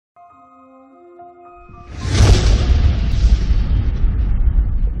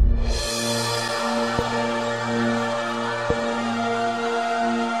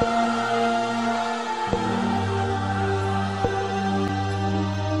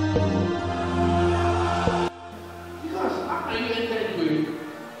Because after you enter into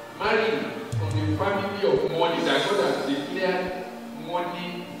married from the family of money that God has declared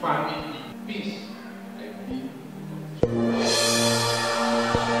money family, peace, and peace.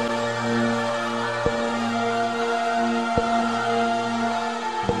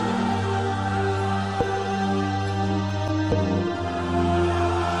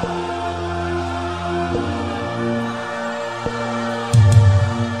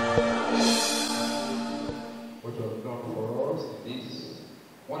 What you have done for us this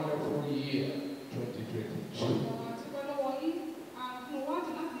wonderful year, 2022.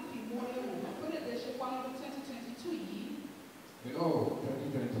 You know,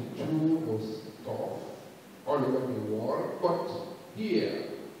 2022 was tough all over the world, but here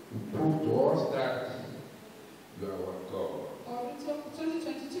you prove to us that you are our God.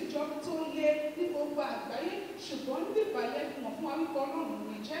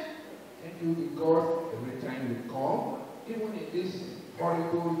 Thank you because every time you come, even in this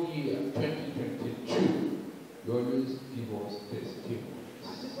horrible year, 2022, you always give us testimonies.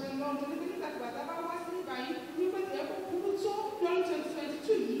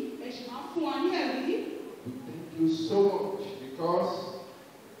 We thank you so much because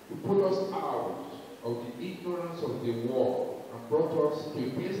you put us out of the ignorance of the world and brought us to a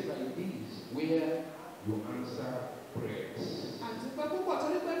place like this where you answer prayers.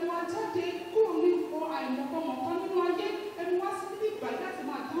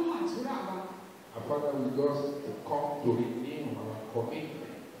 Our Father, we just come to renew our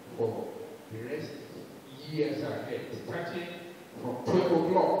commitment for the rest years ahead, starting from 12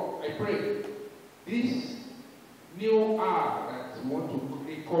 o'clock. I pray this new hour that we want to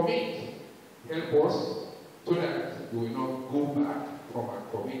recommit, help us so that we will not go back from our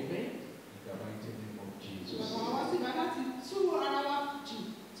commitment in the mighty name of Jesus.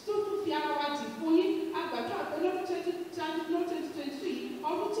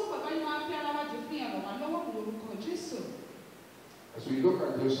 As we look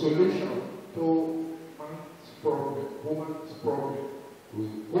at the solution to man's problem, woman's problem, we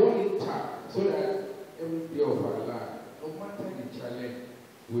hold it tight so that every day of our life, no matter the challenge,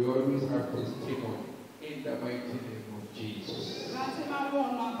 we always have testimony in the mighty name of Jesus.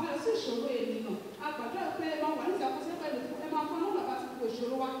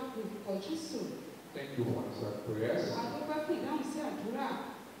 Thank you for answered prayers.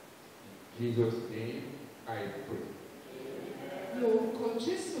 In Jesus' name, I pray.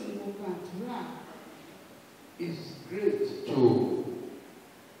 It's great to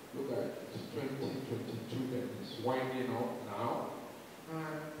look at 2022 that is winding up now.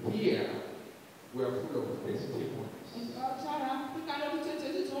 And here, we are full of testimonies.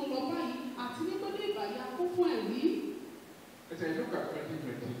 As I look at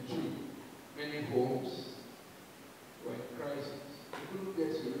 2022, many homes were in crisis. They couldn't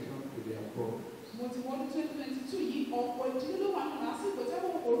get solution to their problems.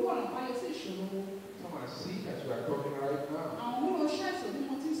 Some are sick as we are talking right now.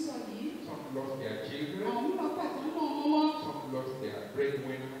 Some lost their children. Some lost their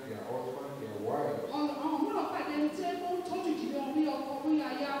breadwinner, their husband, their wives.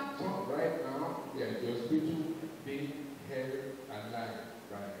 Some right now, they are just being held alive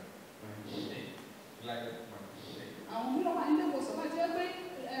by shame. Like my shame.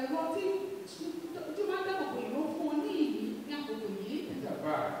 It's a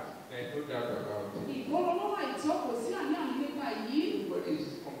bad. There's no doubt about it. Everybody is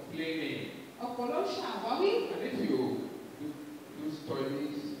complaining. And if you do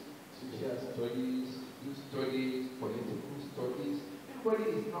studies, social studies, political studies, everybody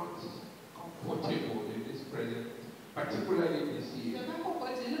is not comfortable in this present, particularly this year.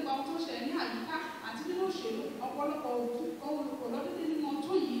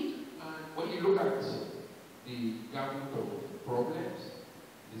 And when you look at the gamut of problems,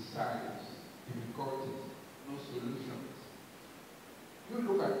 the size, difficulties, no solutions, you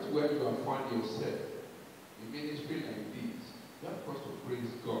look at where you have found yourself in ministry like this, you have cause to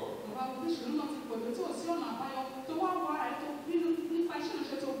praise God.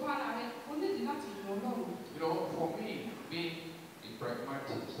 You know, for me, being a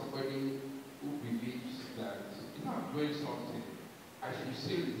pragmatic, somebody who believes that if I'm doing something, I should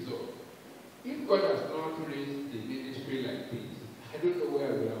see results. If God has not raised the ministry like this, I don't know where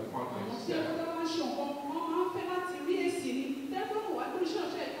I will have found myself.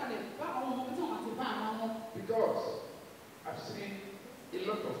 Because I've seen a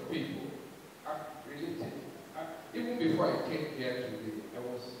lot of people related. Even before I came here today, I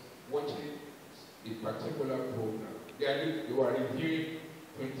was watching a particular program. They were reviewing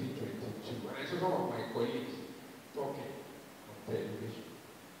 2022. And I saw some of my colleagues talking on television.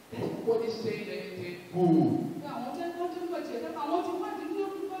 Nobody saying anything good.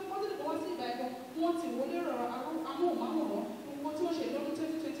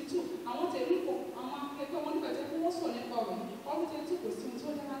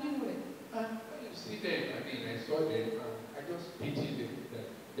 And when you see them, I mean, I saw them, I just pity them that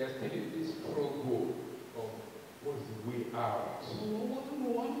they're still in this struggle of what's the way out. You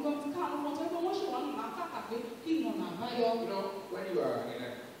know, when you are in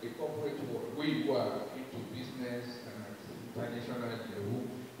a corporate world, where you are into business and at international level,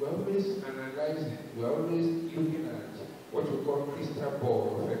 we're always analyzing, we're always looking at what we call crystal ball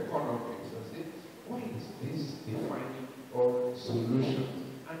of economics and say, why is this defining all solutions?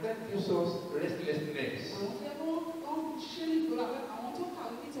 And that gives us restlessness.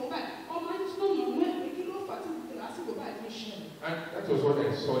 And that was what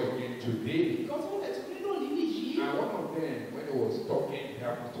I saw again today. And one of them, when he was talking, he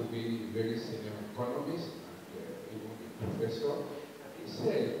happened to be a very senior economist and even a professor. And he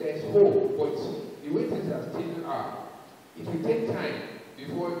said, there's hope, but the way things are still are, it will take time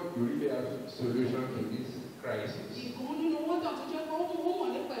before you really have a solution to this crisis.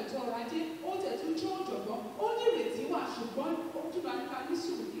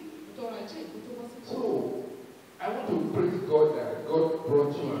 So, I want to praise God that God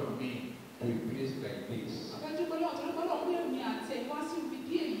brought you and me to a place like this.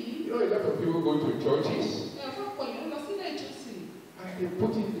 You know, a lot of people go to churches and they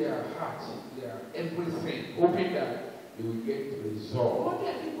put in their heart, their everything, hoping that they will get resolved.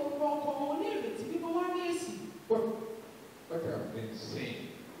 But what I've been saying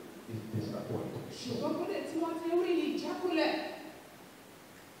is disappointing.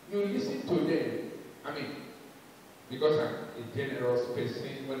 You listen to them. I mean, because I'm a generous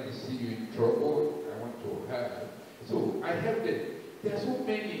person, when I see you in trouble, I want to help. So I help them. There are so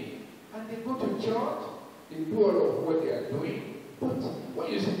many. And they go to church, they do all of what they are doing. But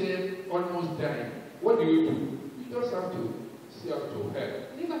when you see them almost dying, what do? You just have to see how to help.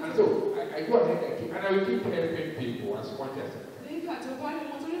 And so I go ahead and I will keep helping people as much as I can.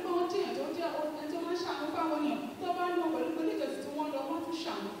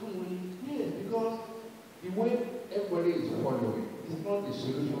 Yes, because the way everybody is following is not the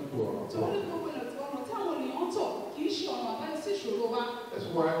solution to our problem. That's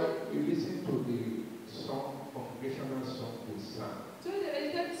why you listen to the song, congregational song we sang.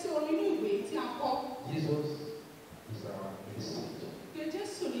 Jesus is our message.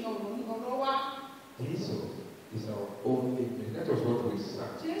 Jesus is our only message. That was what we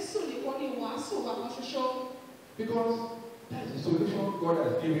sang. Because that's the solution God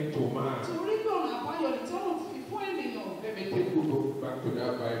has given to man. Let me take you back to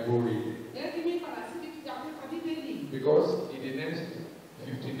that Bible reading. Because in the next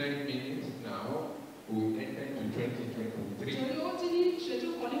 59 minutes now, we will enter into 2023.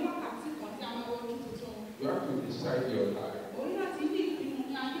 You have to decide your life.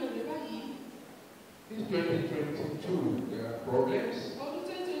 This 2022, there are problems.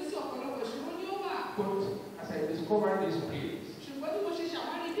 But as I discovered this place,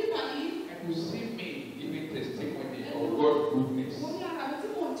 and you see me giving testimony of God's goodness.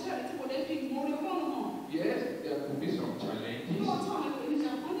 Yes, there could be some challenges. You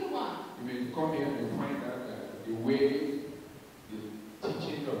will come here and find out that the way the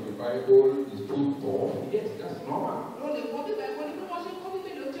teaching of the Bible is too tough. Yes, that's normal.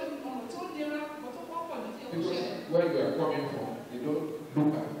 Because where you are coming from, they don't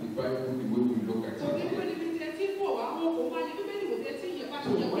look at the Bible the way we look at it. So when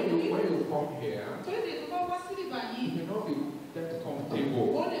you come here, you may not be that comfortable.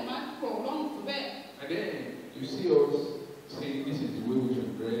 And then you see us saying this is the way we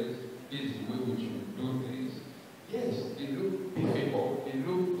should dress, this is the way we should do things. Yes, they look difficult, they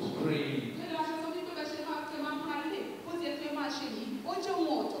look strange.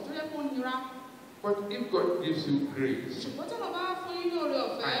 But if God gives you grace and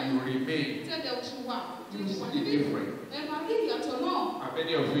you remain, you see the difference. And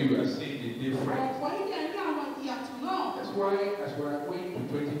many of you are seeing the difference. That's why as we are going to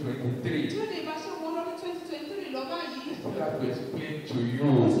 2023, I still have to explain to you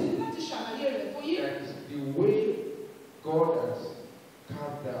that the way God has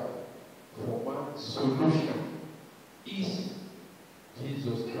carved out for man's solution is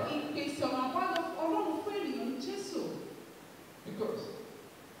Jesus Christ. Because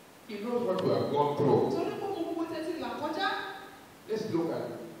he knows what we have gone through. Let's look at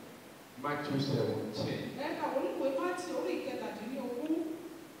Matthew 17.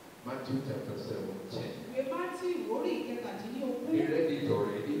 Matthew chapter 17. Ìwé Matthew orí ìkẹtàdínlógún. We read it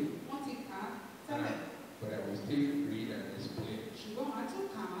already. Wọ́n ti kà á tẹ́lẹ̀. But I will still read and explain. Ṣùgbọ́n màá tún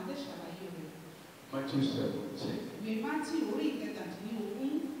kà á dé ṣàlàyé rẹ̀. Matthew 17. Ìwé Matthew orí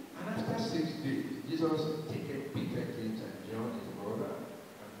ìkẹtàdínlógún. And after 6 days, Jesus taken Peter, James, and John, his brother,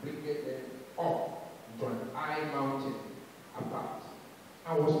 and bringing them up to an high mountain apart,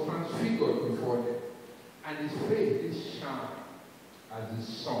 and was transfigured before them. And his face did shine as the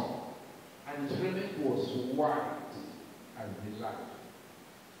sun, and his raiment was white as the light.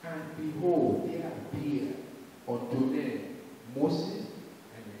 And behold, there appeared unto them Moses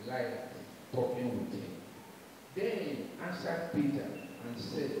and Elijah talking with him. Then answered Peter and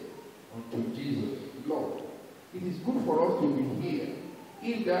said unto Jesus, Lord, it is good for us to be here.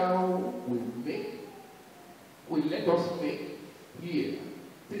 If thou will let us make here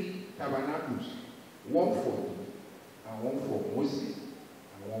 3 tabernacles, one for thee, and one for Moses,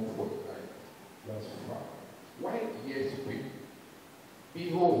 and one for Elijah. Verse 5. While ye speak,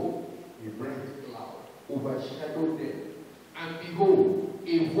 behold, a bright cloud overshadowed them, and behold,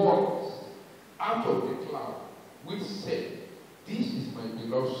 a voice out of the cloud, which said, This is my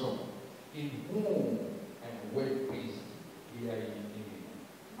beloved Son, in whom I am well pleased. Hear ye him.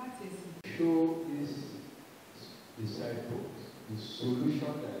 Show these disciples the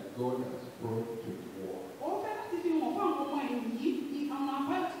solution that God has brought to the world.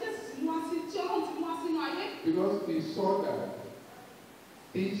 Because they saw that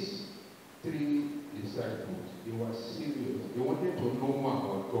these 3 disciples, they were serious. They wanted to know more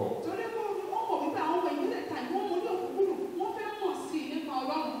about God.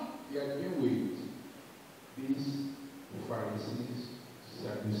 They had been with these Pharisees,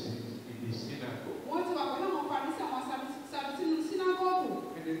 Sadducees in the synagogue.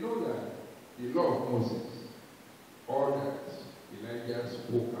 And they know that the law of Moses, all that Elijah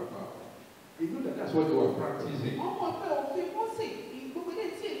spoke about, they know that that's what they were practicing. They were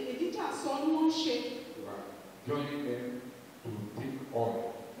joining them to take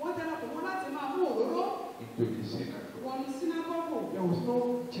oil into the synagogue. There was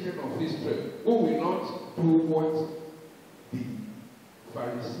no children of Israel who will not do what the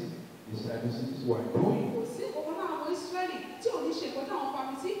Pharisees, the Sadducees were doing.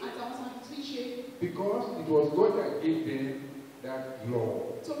 Because it was God that gave them that law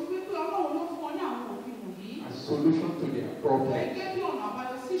as solution to their problem.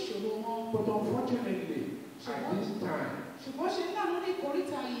 But unfortunately, at this time,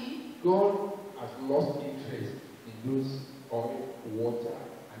 God has lost interest in those oil, water,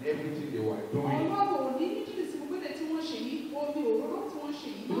 and everything they were doing.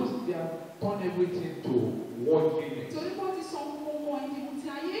 Because they have turned everything to worldliness.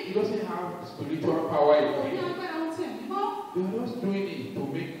 He doesn't have spiritual power in him. They are just doing it to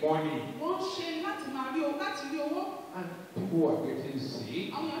make money. And people were getting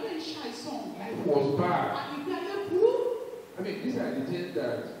sick. Life was bad. I mean, these are the things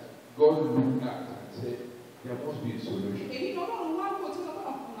that God looked at and said, there must be a solution.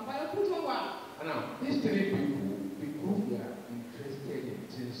 And now, these 3 people, because they are interested in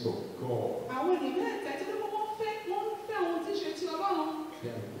things of God, they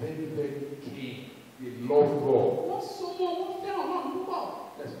are very, very keen. They love God.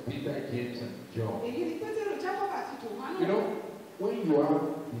 That's Peter, James, and John. You know, when you have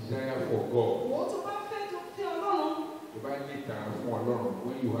desire for God,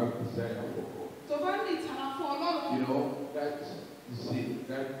 when you have desire for God, you know, that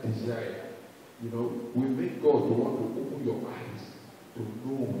desire, you know, will make God to want to open your eyes to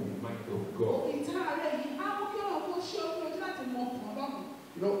know the mind of God.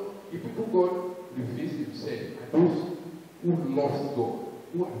 You know, the people God reveals himself are those who love God,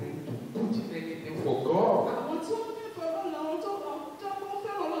 who are ready to put in anything for God.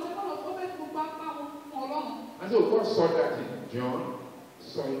 And so God saw that in John,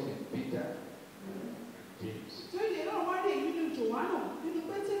 saw it in Peter and James.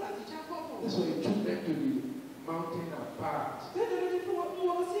 That's why he took them to the mountain apart.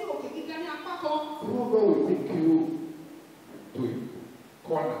 God will take you to a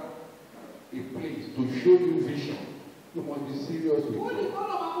corner, a place to show you vision. You must be serious with God.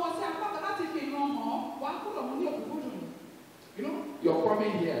 You know, you're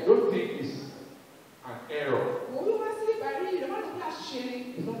coming here. Don't think it's an error.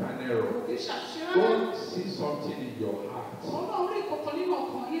 It's not an error. God sees something in your heart.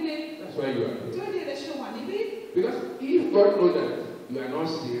 That's why you are here. Because if God knows that you are not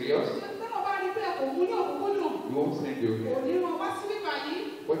serious, He won't send you here.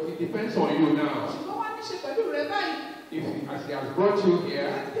 But it depends on you now. If as He has brought you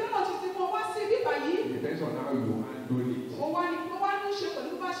here, depends on how you handle it. Ó wá ní ṣe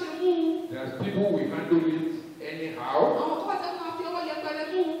pẹ̀lú bá ṣe mú un. There's people who handle it anyhow, Àwọn tó bá tẹ́ máa fi ọwọ́ yẹpẹrẹ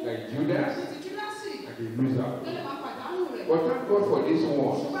mú un. like Judas, Títí Júdásì. and they lose out. Ló lè máa pàdánù rẹ̀. But thank God for this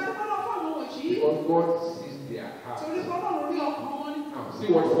one, Ṣùgbọ́n ẹni bọ́lá fún àwọn wọ̀nyí. because God sees their Torí heart. bọ́lá rí ọkàn wọn ní. Now, see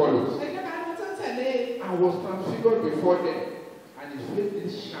what follows. Ẹgbẹ́ ká ní wọ́n tẹ́ tẹ̀lé. I was transfigured before them, and his face did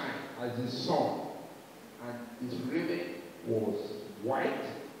shine as the sun, and his raiment was white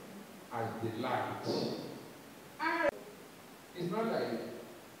as the light. It's not like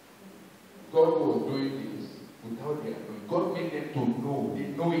God was doing this without their knowing. God made them to know. They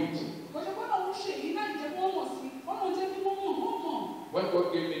know it. When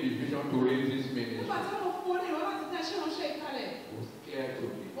God gave me the vision to raise this ministry, it was clear to me.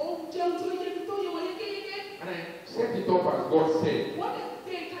 And I set it up as God said.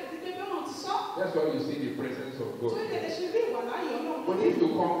 That's why you see the presence of God. But if you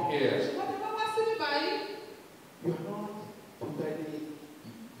come here, you are not totally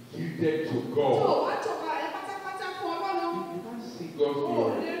yielded to God. You can't see God's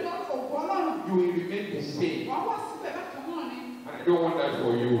glory. You will remain the same. And I don't want that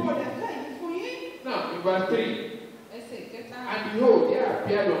for you. Now, in verse 3. And behold, there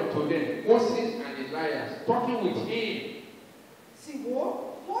appeared unto them Moses and Elias talking with him.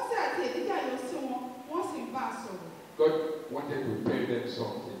 God wanted to tell them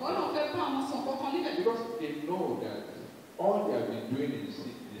something. Because they know that all they have been doing in the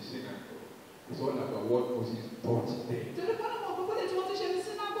synagogue is all about what Moses taught them.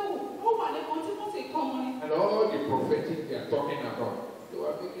 And all the prophetic they are talking about, they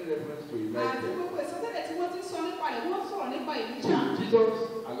were making reference to Elijah. So Jesus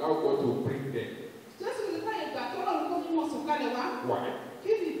allowed God to bring them. Why?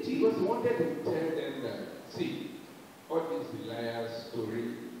 Because he wanted to tell them that, see, all this Elias story,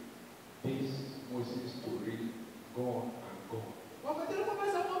 this Moses story, gone and gone.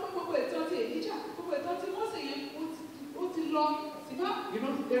 You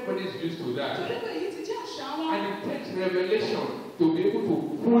know, everybody's used to that. And it takes revelation to be able to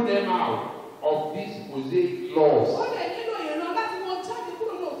pull them out of these Mosaic laws.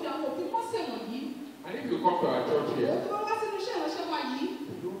 And if you come to our church here,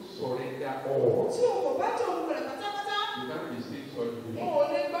 you don't surrender all. You can't receive such vision.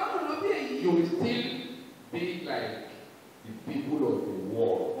 You will still be like the people of the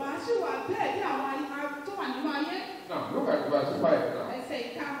world. Now, look at verse 5 now.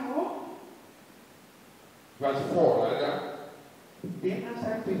 Verse 4, rather. They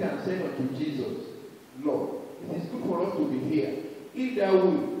answered Peter and said unto Jesus, Lord, it is good for us to be here. If thou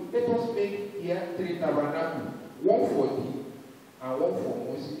wilt, let us make here 3 tabernacles, one for thee, and one for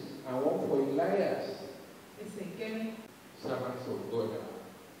Moses, and one for Elias. Servants of God.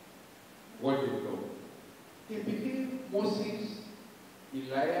 What do you know? They believe Moses,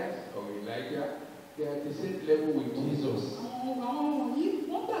 Elias, or Elijah, they are at the same level with Jesus.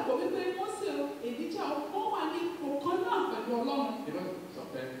 You know,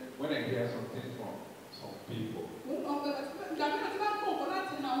 sometimes when I hear something from some people,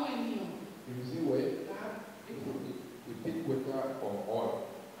 you see, well, if we take water or oil,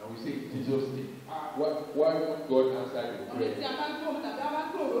 and we say Jesus did, why won't God answer the prayer?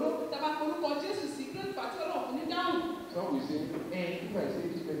 Some will say, if I say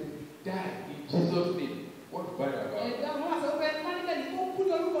this person died in Jesus' name, what's bad about it?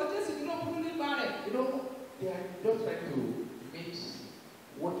 You know, they are just trying to mix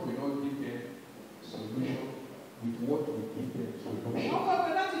what will not give them solution with what will give them solution.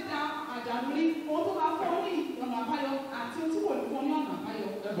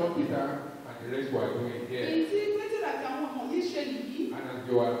 That's what Peter and the rest were doing here. And as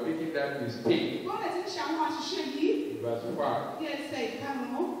they were making that mistake, verse 5,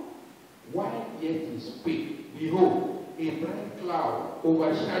 while yet he spake, behold, a bright cloud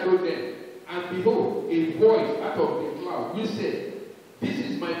overshadowed them, and behold, a voice out of the cloud which said, This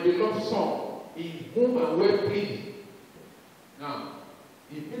is my beloved Son, in whom I am well pleased. Now,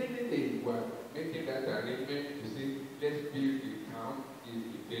 immediately they were making that arrangement to say, let's build a camp, a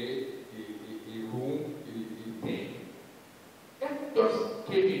bed, a room, a tent. That just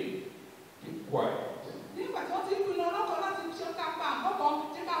came in, keep quiet.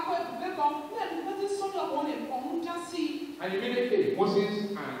 And immediately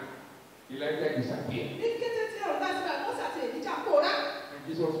Moses and Elijah disappeared. And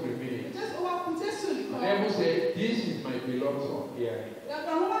Jesus remained. And heaven said, This is my beloved Son. Hear him.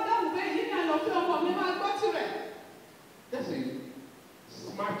 That's a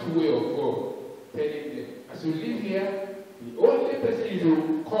smart way of God telling them. As you live here, the only person you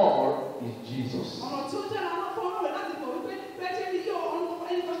should call is Jesus. Ọ̀nà tí ó dára lọ fún ọlọ́run láti mọ̀ wípé bẹ́ẹ̀ ni yóò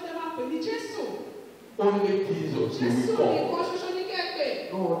ẹni kan ṣe máa pè ní Jésù. Only Jesus Jésù will nìkan call. ṣoṣo ní kẹ́pẹ́.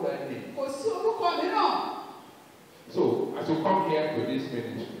 No other name. Kò sí orúkọ mìíràn. So, as you come here to this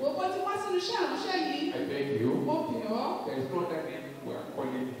ministry, Gbogbo tí wọ́n sínú iṣẹ́ ìránṣẹ́ yìí. I beg you, Mo bẹ̀ ọ́. there is no other name we are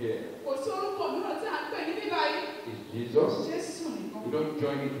calling here. Kò sí orúkọ mìíràn tí a ń pè ní bíbá yìí. It's Jesus. Jésù nìkan. You don't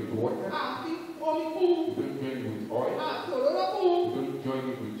join it with water. Àfi omi kún. You don't join it with oil. Àfi òróró kún. You don't join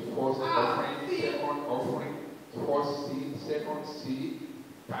it with first offering, second offering, first seed, second seed,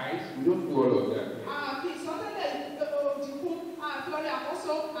 tithes. We don't do all of that. Àfi ìsọtẹ́lẹ̀ òdìkún. Àfi ọrẹ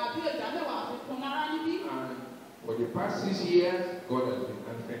àkọ́sọ. Àfi ìdá mẹ́wàá àfikún náírà níbí. And for the past 6 years, God has been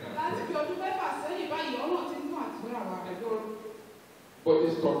answering us. Láti fi ọdún mẹ́fà sẹ́yìn báyìí, Ọlọ́run ti ń tún àtúwẹ́rà wa. I don't body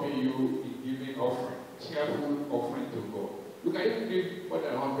stopping you in giving offering, cheerful offering to God. You can even give more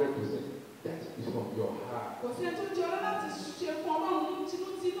than 100%. That is from your heart. Kò sí ẹni tó jẹ́ ọlọ́ láti ṣe fún Ọlọ́run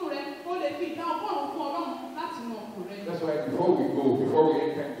tinútinú rẹ̀. Ó lè fi ìdá ọgọ́rùn-ún fún Ọlọ́run láti mọ ọkàn rẹ̀. That's why before we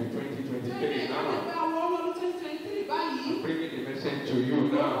enter into 2023 now, I'm bringing the message to you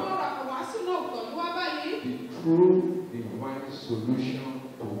now. The true divine solution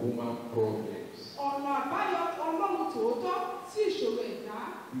to human problems.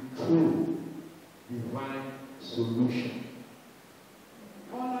 The true divine solution.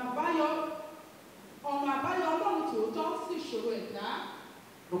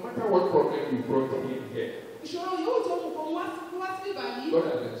 No matter what problem you brought in here, God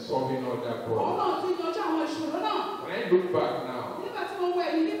has been solving all that problem. When I look back now, and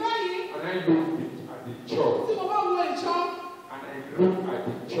I look at the church, and I look at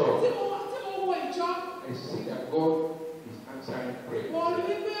the church, I see that God is answering prayers.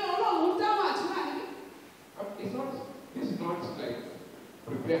 This is not like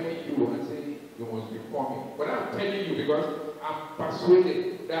preparing you and saying you must be coming. But I'm telling you because I'm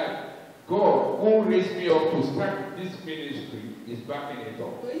persuaded that God, who raised me up to start this ministry, is backing it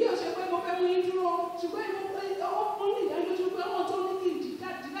up.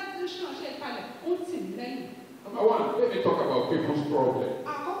 Number one, let me talk about people's problem.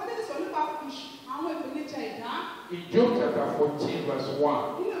 In Job chapter 14, verse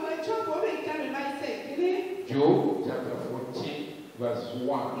 1. Job chapter 14, verse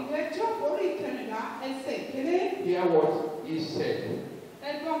 1. Hear what he said.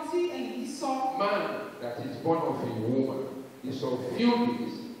 Man that is born of a woman is of few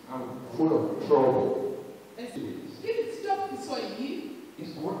days and full of trouble. It's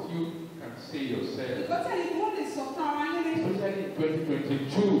what you can say yourself. Especially in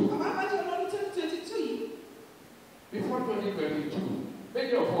 2022. Before 2022,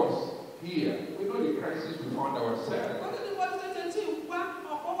 many of us here, we know the crisis we found ourselves.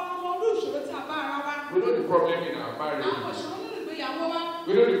 We know the problem in our marriage.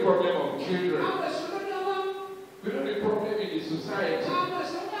 We know the problem of children. We know the problem in the society.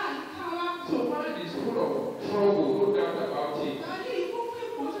 So man is full of trouble, no doubt about it. And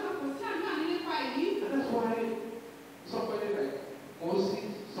that's why somebody like Moses,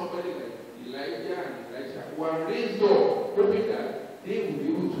 somebody like Elijah and Elisha were raised up, hoping that they will be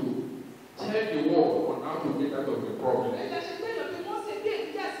able to tell the world on how to get out of the problem.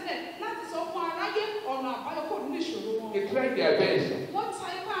 They tried their best, but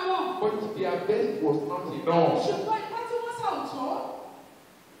their best was not enough.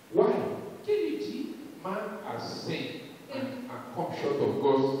 Why? Man has sinned and come short of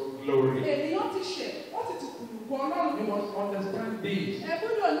God's glory. You must understand this.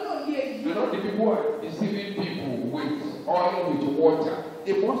 And all the people who are deceiving people with oil, with water,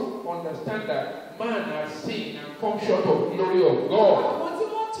 they must understand that man has sinned and come short of the glory of God.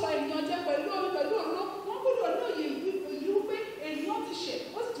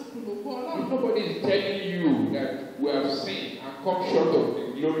 If nobody is telling you that we have sinned and come short of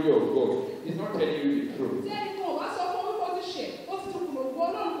the glory of God, he's not telling you the truth.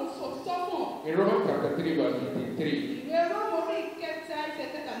 In Romans chapter 3, verse 23.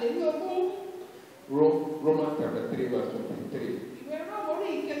 Romans chapter 3, verse 23.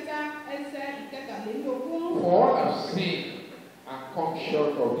 For all have sinned and come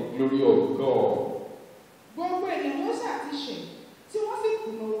short of the glory of God.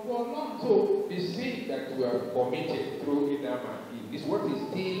 So the sin that we have committed through Adam and Eve is what is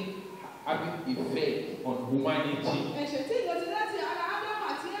still having effect on humanity.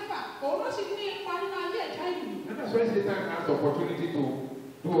 And that's why Satan has the opportunity to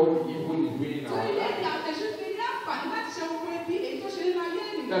do all the evil he's doing in our life.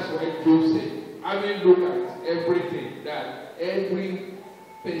 That's why Job said, having looked at everything, that every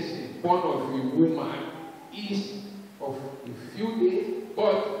person born of a woman is of a few days,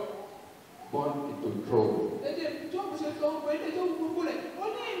 but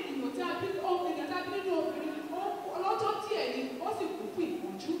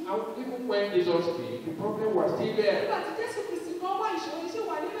even when Jesus came, the problem was still there. Nígbà tí Jésù Kristi kan wá ìṣòro iṣẹ́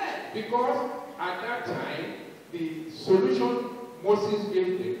wà níbẹ̀. Because at that time, the solution Moses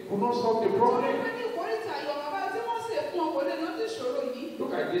gave them could not solve the problem. Ní ìkórìtà ìyọ̀ bàbá tí wọ́n ṣe fún ọkọ̀ lè lọ́dún ìṣòro yìí.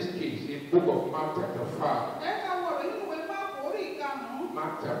 Look at this case in the book of Mark chapter 5. Ẹ̀ka wọ̀rọ̀ nínú ìwé Máàkù orí ìkarùn-ún.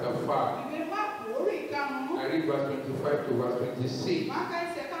 Mark chapter 5. Ìwé Máàkù orí ìkarùn-ún. I read verse 25 to verse 26. Máàkà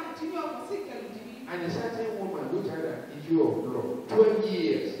ẹsẹ̀ karùn-ún sí ìkẹrìndínlọ́gbọ̀n. And a certain woman which had an issue of blood 12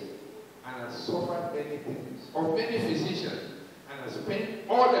 years and had suffered many things of many physicians and had spent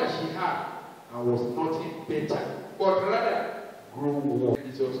all that she had and was nothing better, but rather grew worse.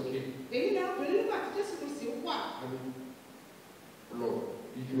 Jesus came. Èyí ni a bèrè nígbà tí Jésù Kristi wà. Blood,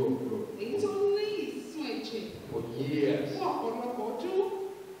 issue of blood. Èyí tó ní ìsun ẹ̀jẹ̀. For years. Fún ọ̀pọ̀lọpọ̀ ọdún.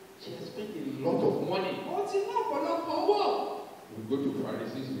 She has spent a lot of money. Ó ti ná ọ̀pọ̀lọpọ̀ owó. We go to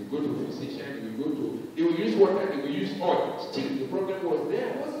Pharisees, we go to physicians, we go to... They will use water, they will use oil. Still, the problem was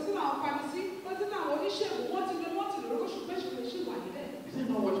there. Mo sì sí àwọn Farisí, wọ́n ti ní àwọn oníṣègùn, wọ́n ti lè lọ́wọ́ ṣùgbọ́n ṣe wà nílẹ̀. Is it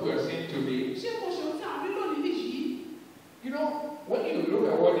not what we are seeing today? Ṣé mo ṣe ohun tí à ń rí lónìí nìyí? You know, when you look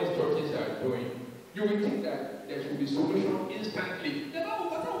at what these churches are doing, you will think that there should be solution instantly. Lẹ́bàá mo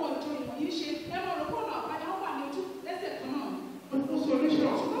kọ́ táwọn ìjọ ìwọ̀nyí ṣe, ẹ máa rò pé ọ̀nà àbáyọ wà ní ojú lẹ́sẹ̀ kan náà. But no solution.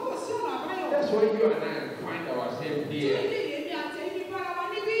 Ṣùgbọ́n kò sí ọ̀nà àbáyọ. That's why you and I find ourselves Tí here. ilé ìyèmí àti ẹ̀mí bára wa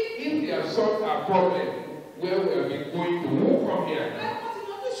níbí. If they have solved our problem, where we have been going to, who come here? Wọ́n ti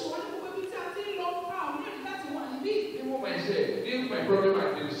yanjú ìṣòro ní gbogbo ibi tí a ti ń lọ fún àwọn onírin láti wà níbí. Even myself, if my problem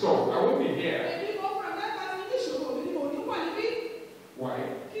has been solved, I won't be here. Èmi kò fún àgbẹ̀ láti ní ìṣòro mi ni mo ní wà níbí. Why?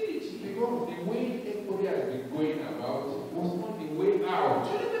 Kí nìdí? Because the way everybody has been going about was not the way out.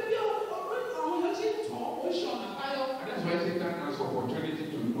 Torí pé bí àwọn èèyàn ṣe ń tàn ó ṣe ọ̀nà àbáyọ. And that's why Satan has opportunity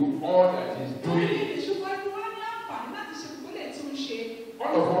to do all that he's doing. Ìṣùgbọ́n ẹni wá ní àǹfààní láti ṣe ìpínlẹ̀ tí ó ń ṣe.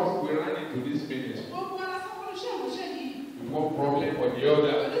 All of us will run into this ministry. Gbogbo ara sáwọn iṣẹ́ ìránṣẹ́ yìí. With one problem or the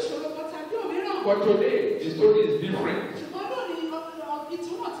other. Oníṣòro kan tàbí òmíràn. But today, the story is different. Ṣùgbọ́n lónìí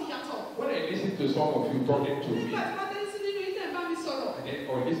ìtumọ̀ ti yàtọ̀. When I listen to some of you talking to me, Nígbà tí wọ́n tẹ́tí sí nínú ilé ìbá mi sọ̀rọ̀. and then,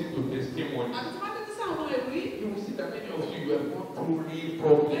 or listen to testimony, Àti tí wọ́n tẹ́tí sí àwọn ẹ̀rí. you will see that many of you have gone through real Ẹ̀ka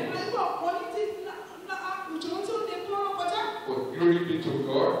problems. nígbà ọ̀pọ̀ ní tí ìṣòro tí ó lè kọ́ ọ́ kọjá. But glory be to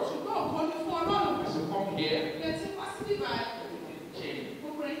God. Ṣùgbọ́n ọ̀pọ̀ ní fún Ọlọ́run. As you come here, Ilẹ̀ tí wá sí bíbá ẹ̀. everything change.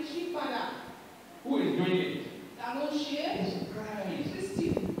 Gbogbo rẹ̀ ń yí padà. Who is doing it? Ta ló ń ṣe é? It's Christ. Kristi.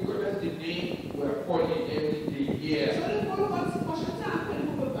 Because that's the name we are calling every day here. Ìṣòro ìpolówó ti kọ̀ṣẹ́ tí a ń pè ní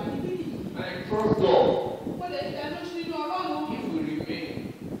gbogbo ìgbà níbí nìyí. And I trust God. Ó lè dá lójú nínú Ọlọ́run. If we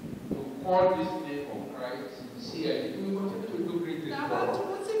remain to call this name of Christ sincerely, we will continue to do great things for Tàbá us.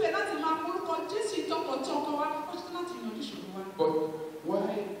 dúró síbẹ̀ láti máa forúkọ Jésù ìtọ́kọ̀tọ́kọ̀ wá ó ṣe láti yanjú ìṣòro wa. But why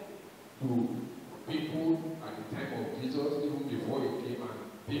do people at the time of Jesus, even before he came, and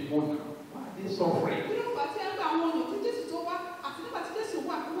people now, why are they suffering? Kí ló fà á tí ẹ ń gba àwọn èèyàn tí Jésù tó wá àti nígbà tí Jésù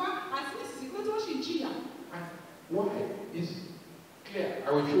wá àti nísinsìnyí pé tí wọ́n sì ń jìyà? And why is clear?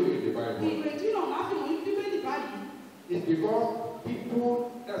 I will show you in the Bible. Ìrètí náà máa fi hàn ní Bíbélì báyìí. It's because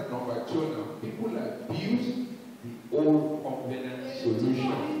people, that's number 2 now, people abuse the old covenant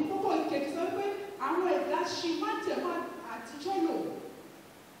solution. Kókó ìkejì sọ pé àwọn ẹ̀dá ṣì máa tẹ̀mọ́ àtijọ́ lò.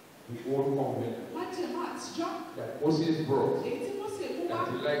 The old covenant Máa tẹ̀mọ́ àtijọ́. that Moses brought, Èyí tí Mósè mú wá.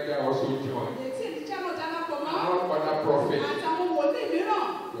 that Elijah also joined, Èyí tí Èlíjà náà dáná pọ̀ and mọ́. all other prophets, Àtàwọn wòlíì mìíràn.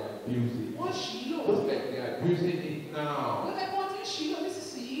 they abuse it. Wọ́n ṣì í lò. Just like they are abusing it now. Wọ́n lẹ́kọ̀ọ́ tí ń ṣì í lò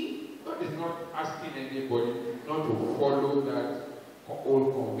nísinsìnyí. God is not asking anybody not to follow that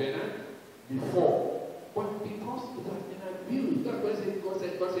old covenant before, but because it has been abused. That's why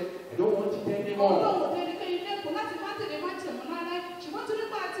God said, I don't want it anymore. Ọlọ́run ò dẹ́ni kẹ́yìn lẹ́kọ̀ọ́ láti má tẹ̀lé má tẹ̀mọ́ láéláé ṣùgbọ́n tó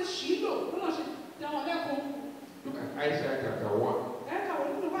nípa àti ṣì í lò ló náà ṣe dá wọn lẹ́kọ̀ọ́. Look at Isaiah chapter 1. Ẹ̀ka wo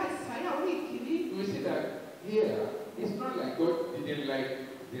nínú wá ìsàyà orí ìkíní? You see that here, it's not like God didn't like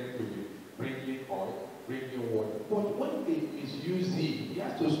them to be bringing oil, bringing water. But when they misuse it, he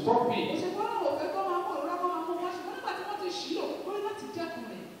has to stop it. Òṣèlú ọlọ́run ò fẹ́ kọ́ máa mọ̀ ìrora kọ́ máa mú wọn ṣùgbọ́n nígbà tí wọ́n ti ṣì í lò ó ní láti dẹ́kun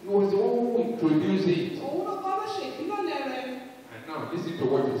rẹ̀. He was the one who introduced it. Òun ló kọ́ ló ṣe ìfilọ́lẹ̀ rẹ̀. And now listen to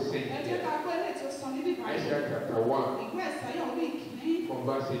what he's saying Ẹ jẹ́ here. ká gbọ́ ilé tí ó sọ níbí báyìí. Isaiah chapter 1, Ìwé ìsàyà orí ìkíní from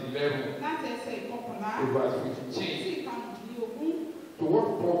verse 11 láti ẹsẹ̀ ìkọkànlá to verse sí 15. ìkarùndínlógún. To what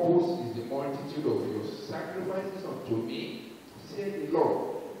purpose is the multitude of your sacrifices unto me? Said the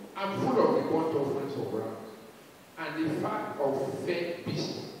Lord. I'm full of the burnt offerings of rams, and the fat of fed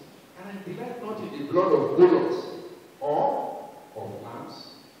beasts, and I delight not in the blood of bullocks, or of lambs,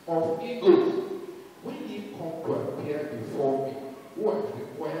 of eagles. When ye come to appear before me, who has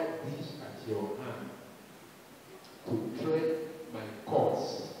required this at your hand, to tread my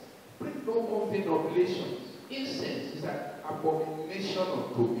course? Bring no more vain oblations. Incense is an abomination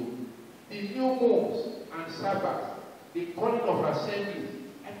unto me. The new moons and Sabbaths, the calling of assemblies,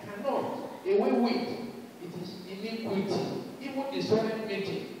 I I cannot. Away with. It is iniquity. Even the solemn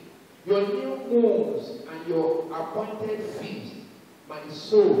meeting. Your new moons and your appointed feast, my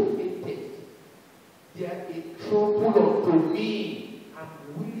soul hated. They are a trouble unto me. I'm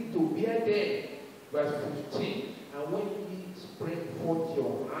willing to bear them. Verse 15. And when ye spread forth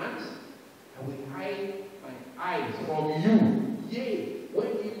your hands, I will hide my eyes from you. Yea, when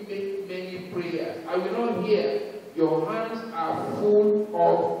ye make many prayers, I will not hear. Your hands are full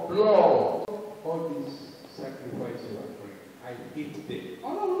of blood. All these sacrifices you are praying, I hate them.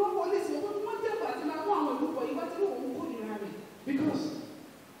 Because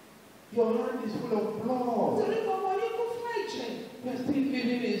your hand is full of blood. You are still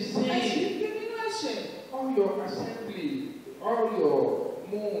living in sin. All your assembly, all your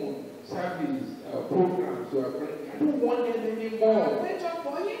moon service programs you are praying, I don't want them anymore.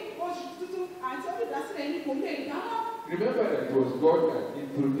 Remember that it was God that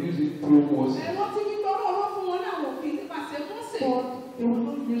introduced it through Moses. But they were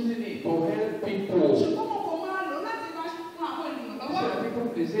not using it to help people.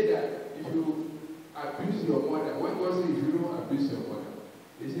 They say that if you abuse your mother, when God says if you don't abuse your mother,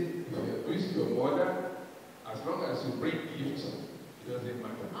 they say if you abuse your mother, as long as you bring gifts, it doesn't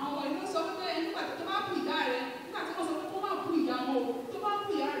matter.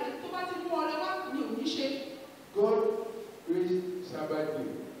 God raised Sabbath day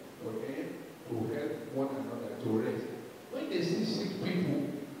for them to help one another to rest. When they see sick people,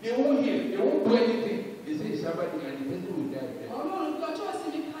 they won't heal, they won't do anything. They say Sabbath day and the person will die there.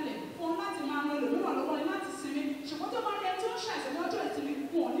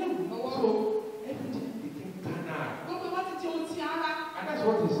 So everything became carnal. And that's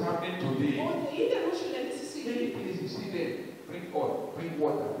what is happening today. Many places you see them bring oil, bring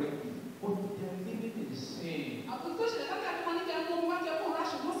water, bring it. But they are living in sin. That's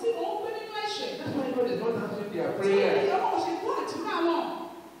why God is not answering their prayers.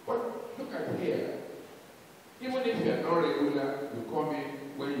 But look at here. Even if you are not regular, you come in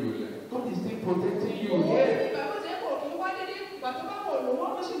when you learn. God is still protecting you here.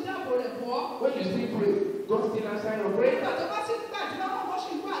 When you still pray, God still answers your prayer.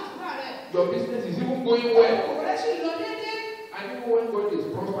 Your business is even going well. And even when God is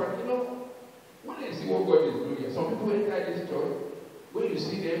prospering, you know, when you see what God is doing, some people enter this church, when you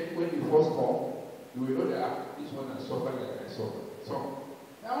see them, when you first come, you will know that this one has suffered like I suffered. Some.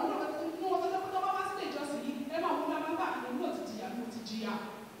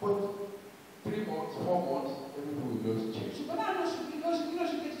 But 3 months, 4 months, everything will just change.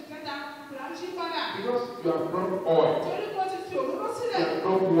 Because you have brought oil, you have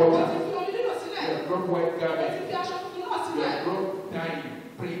brought water, you have brought white garment, you have brought dying,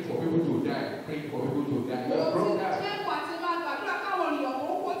 praying for people to die, praying for people to die. You have brought that.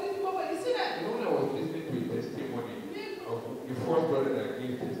 You know, when I was listening to a testimony of the first brother that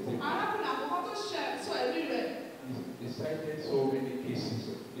gave testimony, he cited so many cases,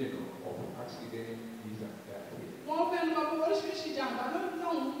 you know, of accident, this and that.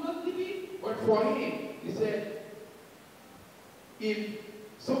 But for him, he said, in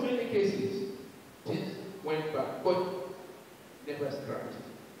so many cases, things went back, but never scratched.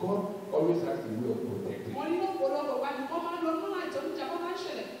 God always has the way of protecting.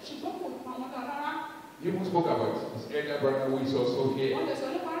 He even spoke about his elder brother who is also here.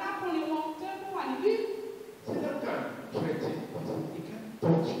 Satan can threaten, but he can't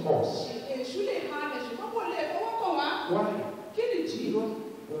touch us. Why? Because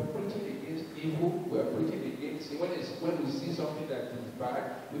we are preaching against evil, we are preaching against sin. When we see something that is bad,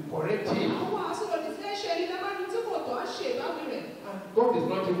 we correct it. And God is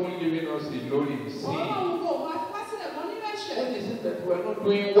not even leaving us alone in sin. When he says that we are not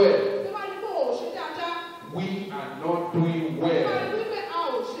doing well, we are not doing well.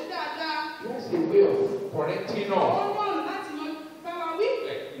 He has a way of correcting us.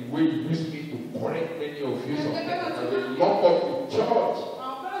 Like the way you used me to correct many of you sometimes. I will lock up the church.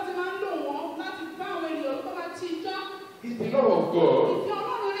 It's the love of God. It's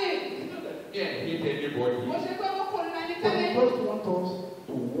not that me, I hate anybody. But he just wants us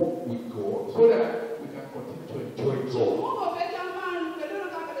to walk with God so that we can continue to enjoy God.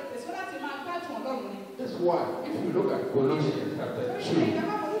 That's why, if you look at Colossians chapter 2,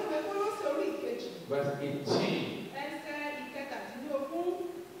 verse 18.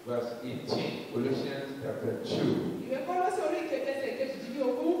 Verse 18, Colossians chapter 2.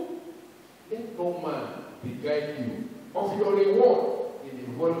 Let no man beguile you of your reward in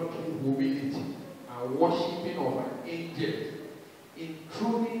involuntary humility and worshipping of an angel,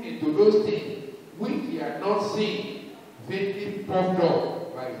 intruding into those things which ye are not seen, vainly puffed up,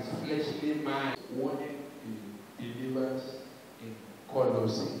 by his fleshly mind, warning the believers in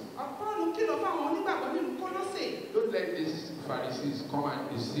Colossae. Don't let these Pharisees come and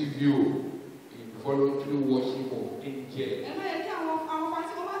deceive you in voluntary worship of angels. Like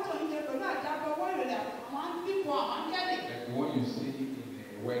the one you see in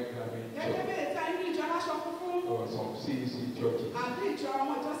the white garment church or some CCFC churches. And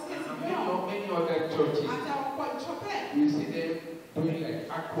many other churches. You see them doing like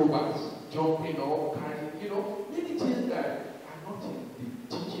acrobats, jumping or carrying, many things that are not in the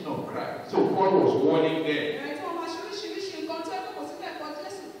teaching of Christ. So Paul was warning them.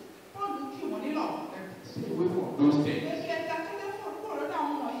 Stay away from those things.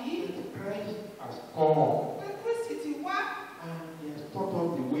 Christ has come. And he has taught us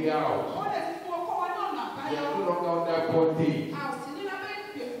the way out. We are no longer under bondage.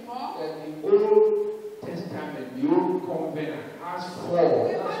 And the Old Testament, the Old Covenant has fall.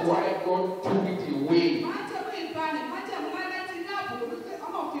 That's why God took it away.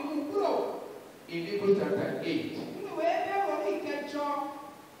 In Hebrews chapter 8.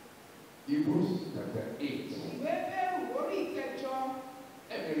 Hebrews chapter 8.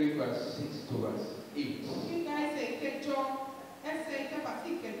 Let me read verse 6 to verse 8.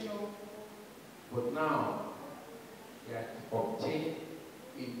 But now, he has obtained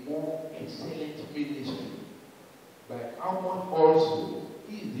a more excellent ministry, by how much also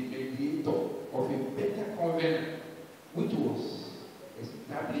he is the mediator of a better covenant, which was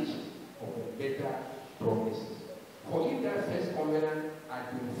established of a better promise. For if that first covenant had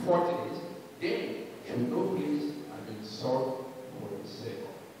been faultless, then should no place have been sought for the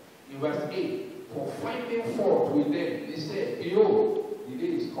second. In verse 8, for finding fault with them, he said, behold, the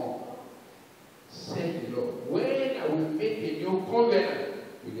day is come, said the Lord, when I will make a new covenant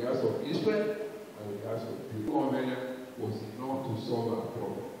with the house of Israel and with the house of Judah. The covenant was enough to solve our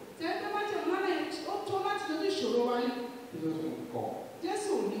problem. Jesus won't come.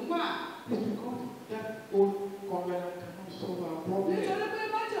 It's because that old covenant cannot solve our problem. That's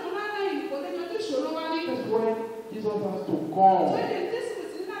why Jesus has to come.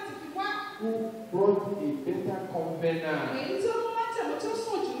 Who brought a better covenant,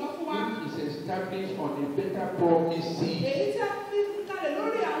 which is established on a better promise.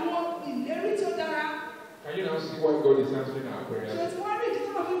 Can you now see why God is answering our prayers?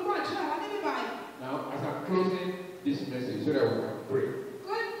 Now, as I'm closing this message, so that we can pray.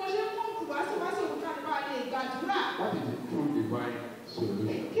 What is the true divine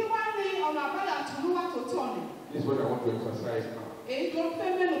solution? This is what I want to emphasize now. The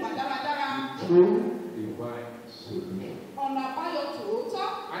true divine solution.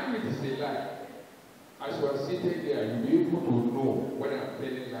 And it is a lie. As you are sitting there, you'll be able to know when I'm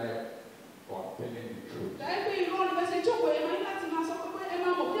telling lie or telling the truth.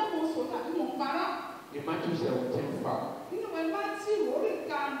 In Matthew 17:5.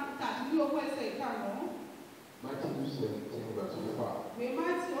 Matthew 17 verse 5.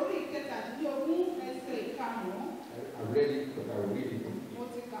 I read it, but I will read it again.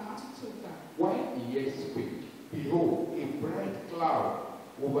 While he yet spake, behold, a bright cloud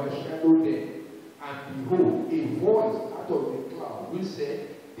overshadowed them, and behold, a voice out of the cloud which said,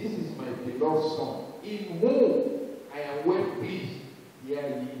 this is my beloved Son, in whom I am well pleased, hear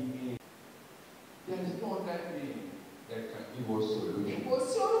ye him. There is no other name that can give us solution.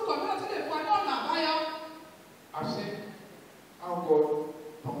 I've seen how God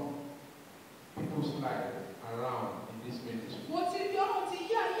turned people's lives around in this ministry.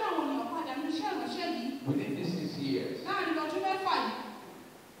 Within these 6 years,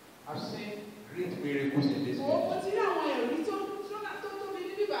 I've seen great miracles in this ministry.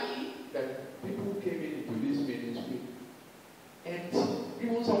 That people came into this ministry and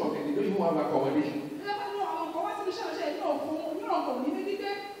even some of them, they don't even have accommodation.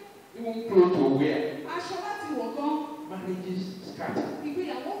 Even clothes to wear. Marriages scattered.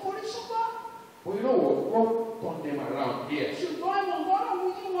 But you know what? God turned them around here.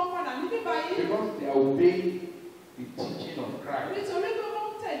 Because they obey the teaching of Christ.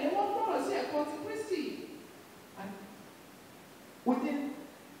 And within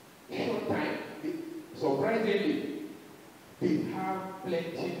a short time, surprisingly, they have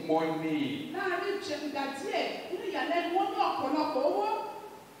plenty money.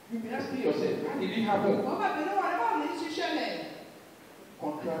 You may ask yourself, how did it happen?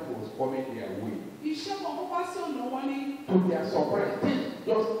 Contract was coming their way. To their surprise, things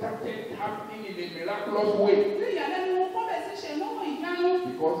just started happening in a miraculous way.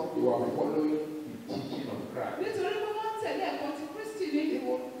 Because they were following the teaching of Christ.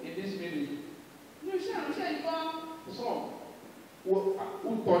 In this ministry, some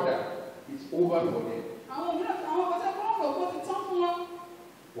who thought that it's over for them. Àwọn mìíràn àwọn kan tẹ́ kọ́ ọ̀pọ̀ ti tán fún wọn.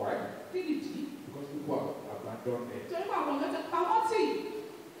 Why? Kí nìdí? Because people have abandoned them. Torí pé àwọn ọ̀gá ti pa wọ́n tì.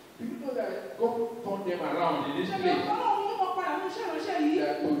 Do you know that God turned them around in this Ṣé place? Ọlọ́run yóò mọ padà ní iṣẹ́ ìránṣẹ́ yìí?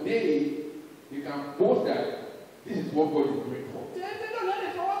 That today they can boast that this is what God is doing for. Torí pé lónìí lè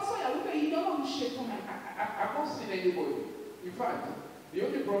fọwọ́ sọ̀yà wípé yìí ni Ọlọ́run ṣe fún mi. I've not seen anybody. In fact, the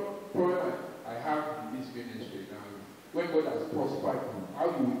only problem I have in this ministry now is when God has prospered you, how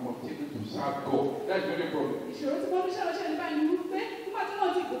you will continue to serve God. That's the only problem. Ìṣòro tí wọ́n ní iṣẹ́ ìránṣẹ́ nípa ìlú wípé nígbà tí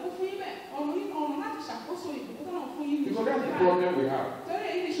wọ́n ti ìbùkún fún yín bẹ́ẹ̀ ọ̀run láti ṣàkóso ìbùkún tó náà fún yín. Because that's the problem we have. Torí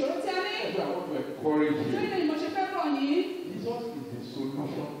èyí ni ìṣòro tí a ní. That's why I want to encourage you. Torí èyí mo ṣe fẹ́ rọ̀ yín. Jesus is the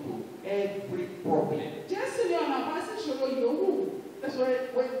solution to every problem. Jésù ni ọ̀nà àbá sí ìṣòro yòówù. That's why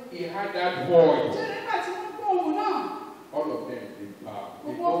when he had that voice, Torí nígbà tí wọ́n gbọ́ òun náà. all of them,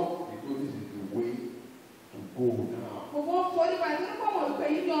 they know this is the way to go now. Gbogbo forí ba ìdílé pọ̀ mọ̀ ìpè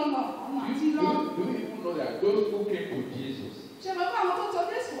yín ní ọ̀nà àti lọ. Do you even know that those who came to Jesus, Ṣé bàbá àwọn tó tọ́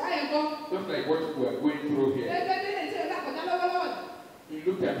Jésù wáyé gan? just like what we are going through here, Gẹ́gẹ́ bí lè ṣe ìlàkọjá lọ́wọ́lọ́wọ́. in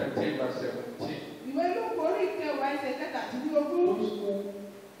Luke chapter 10 verse 17, Ìwé Lúùkù orí ìkẹwàá ẹsẹ̀ kẹtàdínlógún. those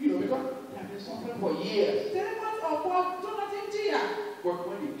who, because they have been suffering for years, Tẹ́lifọ̀n ọ̀pọ̀ tó lọ ti ń jìyà. but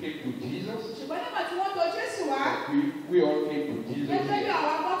when they came to Jesus, Ṣùgbọ́n nígbà tí wọ́n tọ̀ Jésù wá. we all came to Jesus Gẹ́gẹ́ bí here.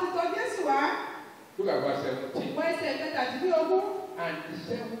 àwọn ọmọ ti tọ̀ Jésù wá. Look at verse 17. Ìwé ẹsẹ̀ kẹtàdínlógún. And the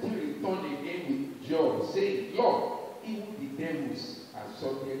 70 returned again with joy, saying, Lord, even the devils are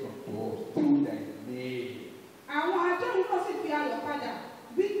subject unto us through thy name. Àwọn àjọyìn náà sì fi ayọ̀ padà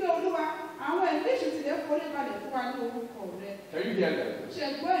wípé Olúwa àwọn ẹ̀mí èṣù tilẹ̀ forí balẹ̀ fún wa ní orúkọ rẹ̀. Can you hear that?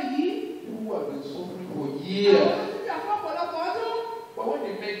 Ṣẹ̀gbọ́n yìí. People who have been suffering for Àwọn years. tó ti jà fún ọ̀pọ̀lọpọ̀ ọdún. But when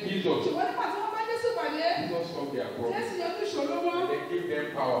they met Jesus, Ṣùgbọ́n nígbà tí wọ́n bá Jésù pàdé. Jesus solved their problem. Jésù yanjú ìṣòro wọn. And they gave them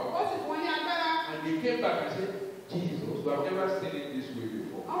power. Ó sì fún wọn ní agbára. And they came back and said, Jesus, we have never seen it this way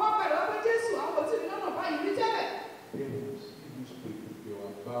before. Àwọn apàdé wọn pé Jésù àwọn kò tí ì lọ́nà báyìí rí tẹ́lẹ̀. Devils, evil spirits, they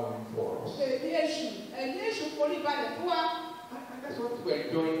were bowing for us. Ẹ̀mí èṣù forí balẹ̀ fún wa. And that's what we are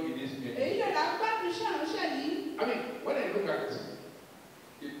doing in this meeting. Èyí lè dá gbádùn iṣẹ́ ìránṣẹ́ yìí. I mean, when I look at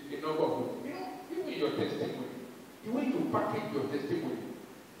the number of people, even your testimony, the way you package your testimony,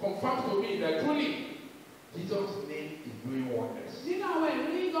 confirms to me that truly Jesus' name is doing wonders. Nínú àwọn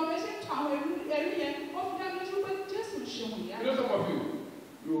ẹ̀rí gọ́ọ̀mẹ̀ ṣe ń ta àwọn ẹ̀rí yẹn, ó fi dá lójú pé Jésù ń ṣe wọ̀nyí. You know, some of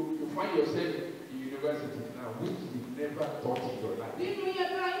you find yourself in university now, which you never thought in your life. Nínú iye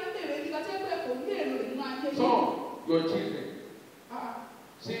bí ayé lè rè nígbà tí ẹgbẹ́ kò ní èrò nínú ayé yìí. Some, your children,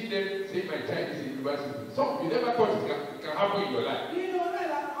 seeing them say my child is in university. Some, you never thought it can happen in your life. Nínú ọ̀rẹ́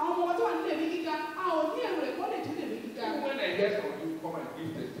la, àwọn ọmọ tó wà nílé ìwé gíga, a ò ní èrò ẹ̀kọ́ lè tún lè ìwé gíga. Even when I hear some of you come and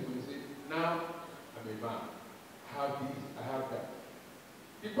give testimony, say, now I'm a man, I have this, I have that.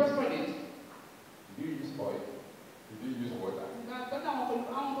 The question is, do you use oil? Do you use water? Ìgbà àwọn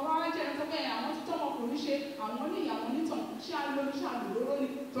ọmọ wa jẹ́ ẹni tó bẹ́ẹ̀ àwọn tí tọ́mọkùnrin ṣe àwọn oníyàwó onítàn ṣé àlùlóró ni.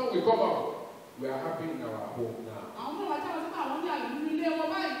 So we come out, we are happy in our home now. Àwọn ọmọ wa jáwọ́ sí pé àwọn ní àyè nínú ilé wọn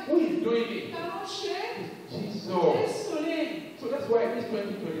báyìí. Who is doing it? Ta ló ṣe é? Jesus. Jésù ni. So that's why this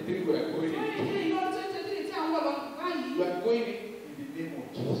 2023 we are going Wọ́n into. ní ilé ìyọ́ tó tẹ́tí tí àwọn ọlọ́ báyìí. We are going in the name of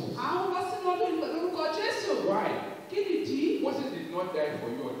Jesus. Àwọn lọ sínú ọdún ìlú pẹ̀lú orúkọ Jésù. Why? Kí nìdí? Moses did not die for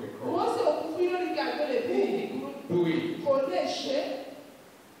you on the Wọ́n cross. sì òkú fún yóò ní kí àgbélé bú. He couldn't do it. Kò lè ṣe é.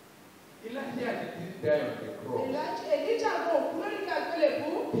 Elijah didn't die on the cross. Èlíjà kò òkú lórí kí àgbélé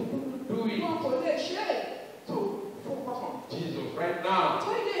bú. He couldn't do it. Wọn kò lè ṣe é. So focus on Jesus right now.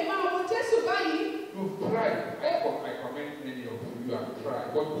 Tó ilé ìmọ̀ àwọn Jésù báyìí. You've tried. I commend many of you have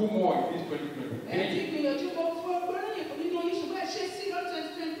tried. But do more in this 2023. Ẹ ti gbìyànjú mo fún ọgbọ́nrín ìfún nínú yín ṣùgbọ́n ẹ ṣe sí lọ́dún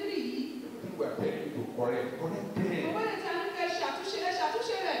 2023 yìí. Everything we are telling you to correct them. Ọgbọ́n lè ti àní kẹ́ ṣàtúnṣe rẹ̀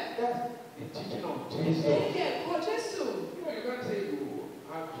ṣàtúnṣe rẹ̀. That's the teaching of Jesus. Èyí ẹ̀kọ́ Jésù. You can't say you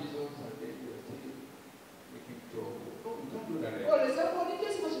have Jesus and then you are still making trouble. No, you can't do that. O lè sọ pé oní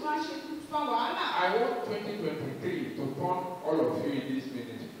Jésù mo ṣe máa ṣe fa wàhálà. I want 2023 to turn all of you in this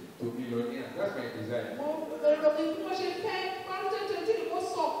ministry to millionaires. That's my desire. Mo èrò mi bí mo ṣe fẹ́ ọdún 2023 mo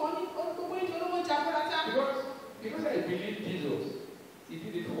sọ ọ̀kan ní gbogbo ìjọ olówó jaburata. Because I believe Jesus, He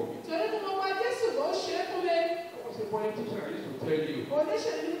did it for me. Torí mo mọ pa Jésù ló ṣe é fún mi. I was a politician, I used to tell you.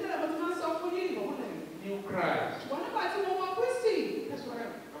 Oníṣèlú ní tẹ́lẹ̀ mo ti máa ń sọ fún yín. New Christ. Ṣùgbọ́n nígbà tí mo mọ Kristi. That's why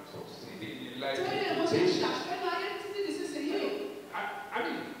I'm succeeding in life. Torí mo ṣe ṣàṣẹ́nu ayé títí di sísèyí. I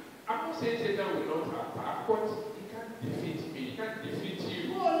mean, I'm not saying Satan will not attack, but he can't defeat me. He can't defeat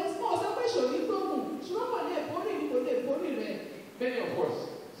you. Mo sọ pé ìṣòro gbógun ṣùgbọ́n kò lè borí mi kò lè borí rẹ̀. Many of us,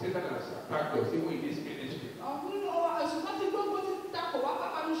 Satan has attacked us even in this ministry. Ọ̀gbìn ṣùgbọ́n tí gbogbo ti takò wá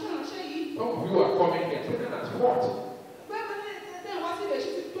pápá ní iṣẹ́ ìránṣẹ́ yìí. Some of you are coming here, Satan has fought. Bẹ́ẹ̀ ni wá sí ilé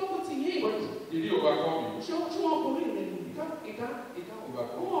ṣe ti gbógun tì yín. But did he overcome you? Ṣé wọ́n borí rẹ̀ ni? can't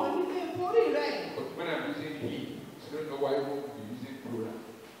overcome. Wọn ò ní lè borí rẹ̀. But when I'm using he, I don't know why I won't be using plural.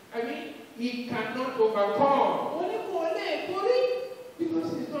 I mean, he cannot overcome. Ó ní kò lè borí.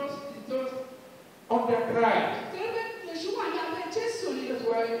 Because he's just under Christ. Torí pé Èṣù wà ní abẹ́ Jésù ni. That's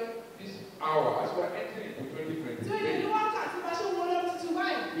why this hour, as we're entering into 2023, Tó yẹ ní wákàtí bá ṣe wọlé tuntun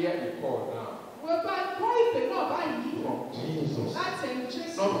báyìí. hear the call now. Wọ́n bá gbọ́ ìpè náà báyìí. From Jesus. Láti ẹnu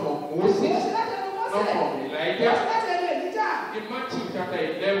Jésù. Not from Kò Moses. ṣe láti ẹnu Not Mósè. from Kò ṣe Elijah. láti ẹnu Èlíjà. In Matthew chapter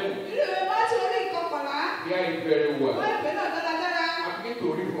 11, Nínú ìwé Mátí orí ìkọkànlá. hear it very well. Wọ́n ìpè náà dáradára. I'm going to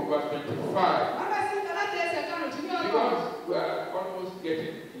read from verse 25. Wọ́n bá sí ìkan láti ẹsẹ̀ karùn-ún-dín-ní-ọgbọ̀n. Because we are almost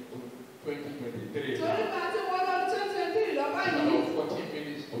getting into 2023. Torí bá ti wọ́n lọ́dún 2023 lọ báyìí. About 14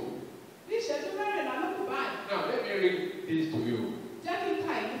 minutes to. Ní ìṣẹ́jú mẹ́rìnlá ló kù báyìí. Now let me read this to you. Jẹ́ kí n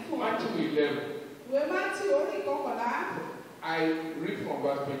ka èyí fún ọ. Matthew 11. Ìwé Mátí orí ìkọkànlá. I read from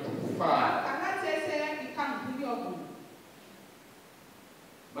verse 25. Kà láti ẹsẹ̀ ìkarùn-ún-dín-ní-ọgbọ̀n.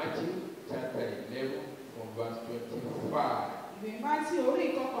 Matthew chapter 11 from verse 25. Ìwé Mátí orí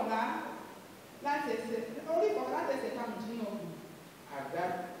ìkọkànlá láti ẹsẹ̀ ìkarùn-ún-dín-ní-ọgbọ̀n. At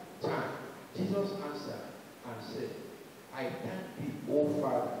that time, Jesus answered and said, I thank thee, O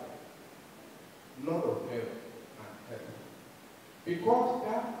Father, Lord of heaven and earth, because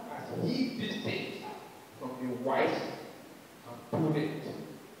thou hast hid these things from the wise and prudent,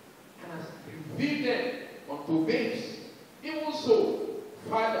 and hast revealed them unto babes. Even so,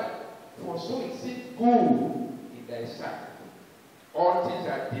 Father, for so it seems good in thy sight. All things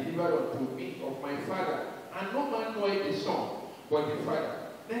are delivered unto me of my Father, and no man knoweth the Son but the Father.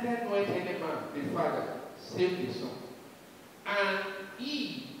 Neither knoweth any man the Father, save the Son. And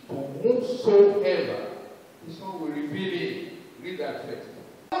he to whomsoever the Son will reveal him. Read that first.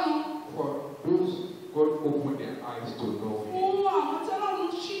 For those God opened their eyes to know him. Fún àwọn tí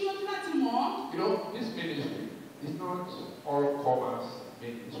Ọlọ́run ṣí lójú láti mọ̀ ọ́. You know, this ministry is not all commerce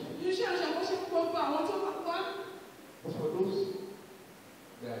ministry. Iṣẹ́ ìṣàkóso ṣe gbogbo àwọn tó bá wá. But for those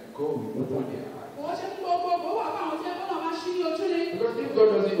that God will open their eyes. Wọ́n ṣe gbogbo wà fún àwọn tí Ọlọ́run máa ṣí ní ojú ni. Because if God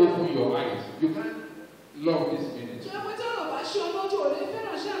doesn't open your eyes, you can't love this ministry. Ṣé pé tí Ọlọ́run bá ṣí ọ lójú ò lè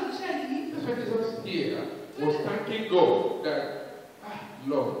fẹ́ràn ṣé àrùnṣẹ́ yìí? That's why Jesus here was thanking God that,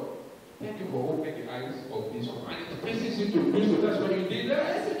 Lord, thank you for opening the eyes of this one. And it pleases you to do so. That's why you did that.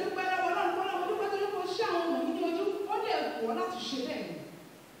 Èsì dúpẹ́ lọ́wọ́ Ọlọ́run kọ́ lọ́wọ́ dúpẹ́ torí kò ṣí àwọn ọmọ yìí ní ojú. Ó dẹ̀ wọ́ láti ṣe bẹ́ẹ̀.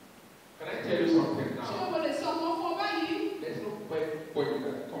 Can I tell you something Ṣé now? o lè sọ ọmọ fún ọ báyìí? There's no point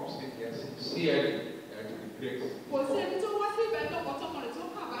that comes in here sincerely and to regret. Kò sí ẹni tó wá sí ìbẹ̀ tọkàntọkàn rẹ̀ tó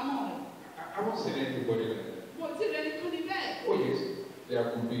kábàámọ̀ rẹ̀. I haven't seen anybody like that. Kò tí ì rẹ̀ ní kú ní bẹ́ẹ̀. Oh yes, there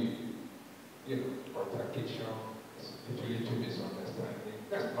could be, altercation, little misunderstanding.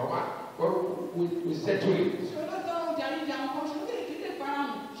 That's normal. But we settle it. Ṣòro tó jàrí ìjà wọn kan ṣòro kéèké lè farahàn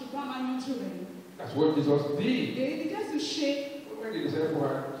ṣùgbọ́n a máa yanjú rẹ̀. That's what Jesus did. Èyí ni Jésù ṣe. When the disciples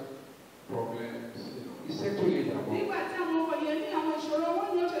had problems, he settled it among them. Nígbà tí àwọn ọmọ yẹn ní àwọn ìṣòro wọn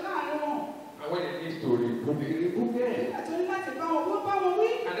ní oṣù láàárín wọn. And when it needs to reprove, he reproved them. Nígbà tó ní láti bá wọn wí.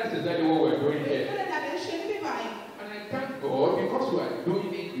 And that's exactly what we're doing Èyí here. ló lè dàbí ṣe ní bíbá yẹn. And I thank God because we are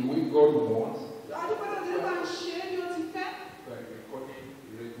doing it the way God wants. Adúgbò tó ti bá ń ṣe é bí ó ti fẹ́. By recording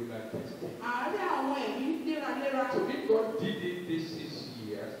regular testing. Àárín àwọn ẹ̀mí léraléra. So if God did it this 6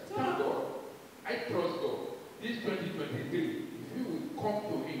 years, thank God. I trust God. This 2023, if you will come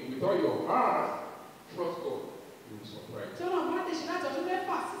to Him with all your heart, trust God, you will surprise. Tí wọ́n bá lè ṣe láti ọdún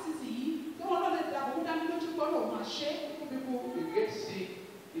mẹ́fà sísìsì yìí, tí wọ́n lọ́ọ́ lè dàbò ó dání lójú pé Ọlọ́run máa ṣe é. People will get sick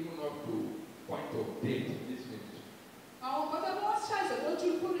even up to point of death in this ministry. Àwọn kan tẹ́ wọ́n ṣàìsàn lójú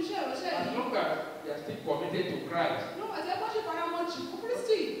fún iṣẹ́ ìránṣẹ́ As yìí. long as they are still committed to Christ, Nígbà tí wọ́n ṣe faramọ́ jù fún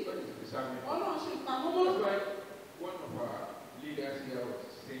Kristi, God is preserving. Ọlọ́run ṣe ìpamọ́ mọ́. That's why one of our leaders here was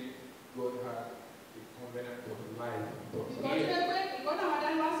saying God has a covenant of life with us. Ìkọ́jú ẹgbẹ́ ìkọ́jú àwọn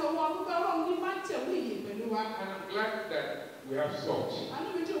adarí wa sọ wọ́n wípé Ọlọ́run ní máa ń tẹ̀wé ìyè pẹ̀lú wa. And I'm glad that we have such. Àánú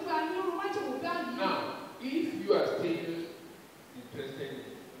mi tí o pé a ní orun máa ń tẹ̀wé báyìí. Now, if you are still interested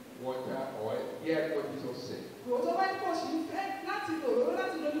in water or hear what Jesus said, Òótọ́ bá pọ̀ sí fẹ́ láti lò ó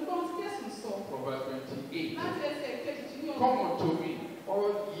láti lo nípa ohun tí Jésù sọ. from verse 28, Láti ẹsẹ̀ kejì come unto me,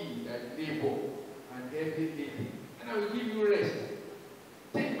 all ye that labor and heavy laden, and I will give you rest.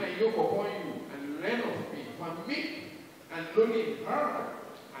 Take my yoke upon you and learn of me, for I'm meek and lowly in heart,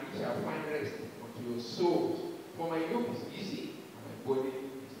 and ye shall find rest unto your souls. For my yoke is easy and my body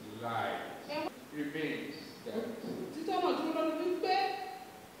is light. Remains that Títọ́ náà dúró lọ́dún wípé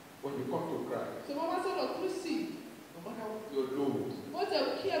when you come to Christ, tí wọ́n bá sọ̀rọ̀ Kristi, no matter what your load, ó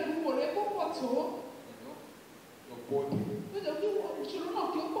jẹ́ kí ẹ̀bùn wò rẹ̀ kó pọ̀ tó. your body, Ó jẹ́ kí ìṣòro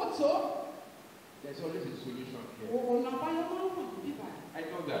náà kí ó pọ̀ tó. there's always a solution here. Ọ̀nà àbáyọ máa ń wà níbí báyìí. I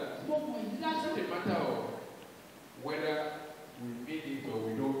know that. Mo mọ̀ èyí It's dájú. not a matter of whether we mean it or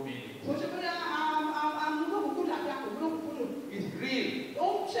we don't mean it. Kò ṣe pé amúgbòkúkú làbí àkókòkúrò. It's real. Ó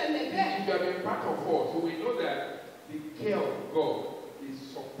ń ṣẹlẹ̀ bẹ́ẹ̀. If you have been part of us, so we know that the care of God, the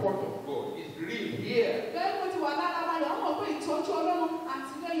support of God is real here. Bẹ́ẹ̀ mo ti wà lára wa yọ̀ ọ́ pé ìtọ́jú Ọlọ́run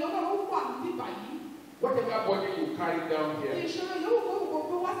àtìlẹ́yìn Ọlọ́run wà níbí yìí. Whatever body you carry down here, Ìṣòro yòówù kó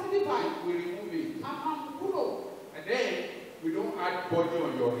gbogbo wá sí níbí yìí. we remove it. Àmàmùkúrò. And then we don't add body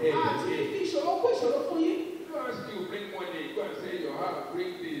on your head Àti again. fi ìṣòro kó ìṣòro fún yín. You don't ask you bring money, go and say your heart,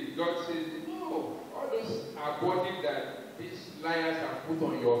 bring this. God says, no. All those are bodies that these liars have put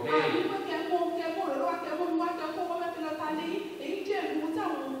on your head. Àyè pé kẹ́kọ̀ọ́ rẹ̀ lọ́wọ́ kẹ́kọ̀ọ́ mi wá kẹ́kọ̀ọ́ wọ́n fẹ́ fi lọ́ta lé èyí jẹ́ ìlú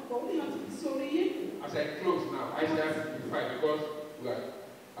táwọn òwúrọ̀ ti fi sórí yín. As I close now, Isaiah 55, because we are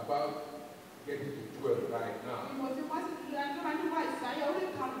about getting to 12 right now. Ìmọ̀ tí wọ́n sì fi ẹjọ́ máa ń wá ìsáyà orí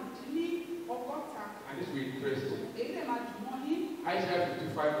karùn-ún-dín-ní ọgọ́ta. And this will interest you. Èyí lè máa dùn mọ́ yín. Isaiah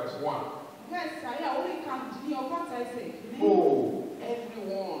 55 verse 1. Ìwé ìsáyà orí karùn-ún-dín-ní ọgọ́ta ẹsẹ̀ ìkíní. Oh,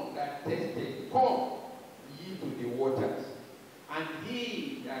 everyone that tested, come ye to the waters, and he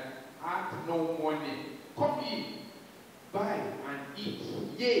that hath no money, come ye, buy and eat.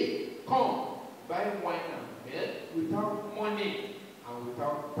 Yea, come, buy wine and milk without money and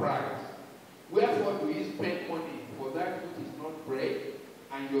without price. Wherefore do ye spend money for that which is not bread,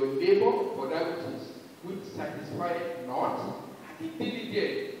 and your labor for that which satisfieth not?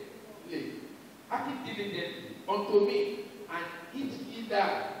 Hearken diligently unto me, and eat ye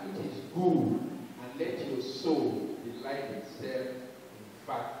that which is good, and let your soul delight itself in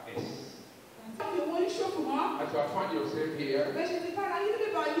fatness. As you have found yourself here, maybe this is the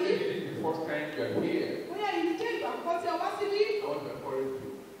first time you are here, I want to encourage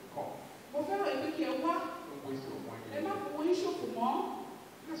you. Come. Don't waste your money.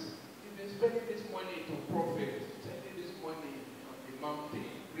 Listen, you've been spending this money to profit, spending this money on the mountain,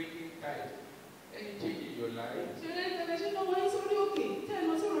 bringing tithe. Any change in your life? 17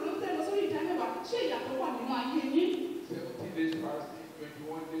 days fasting,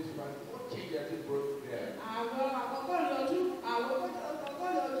 21 days fasting. What change has it brought there?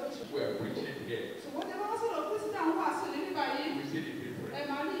 We are preaching here. We see the difference.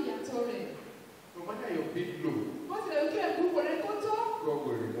 No matter your big load, God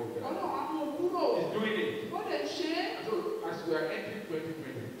will remove that. He's doing it. So as we are entering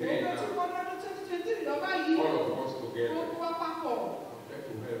 2023 now, all of us together, try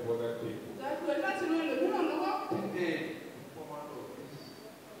to help other people. And then,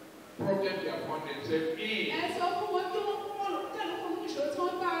 problem they have found themselves in,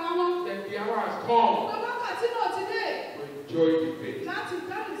 then the hour has come to enjoy the faith,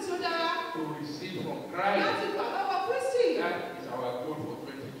 to receive from Christ. That is our goal for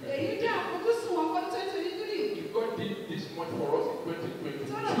 2023. If God did this much for us in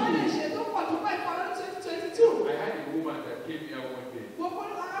 2022, I had a woman that came here one day. She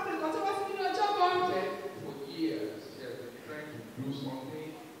said for years she has been trying to do something,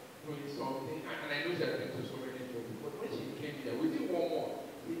 doing something, and I know she has been to so many jobs. But when she came here, within 1 month,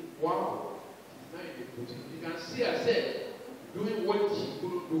 wow, she's now in the position. You can see herself doing what she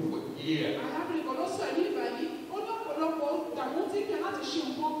couldn't do for years.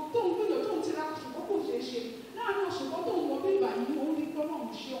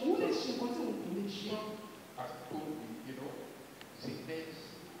 Has told me, sickness,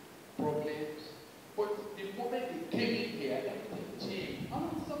 problems. But the moment they came in here, everything changed.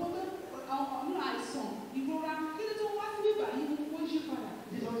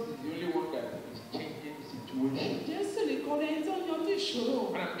 Jesus is the only one that is changing the situation.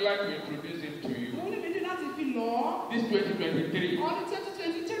 And I'm glad to introduce him to you. This 2023, you have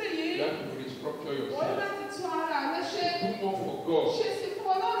to restructure yourself. Do more for God.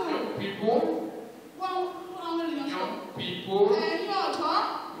 Young people, you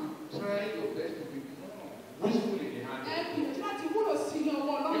try your best to be more useful in the hand of God.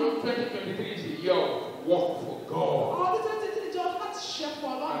 2023 is a year of work for God.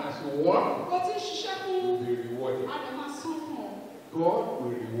 And as you work, you'll be rewarded. God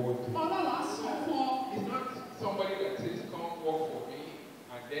will reward you. It's not somebody that says, come work for me,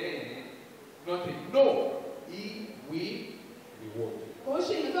 and then nothing. No, he will reward you. So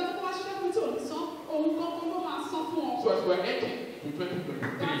as we're entering to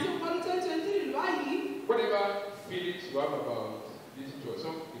 2023, whatever feelings you have about this job,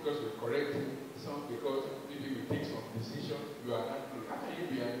 some because we're correcting, some because maybe we take some decisions, you are angry. How can you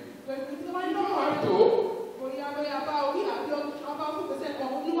be angry? You don't have to.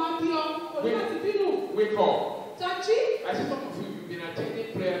 Wake up. I see some of you, you've been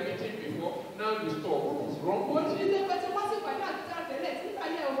attending prayer meeting before, now you stop. What is wrong with you?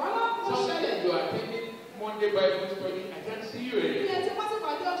 Sometimes you are attending Monday Bible study, I can't see you anymore.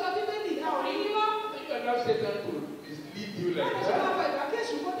 You allow Satan to mislead you like that. To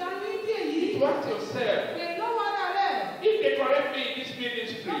ask yourself, if they correct me in this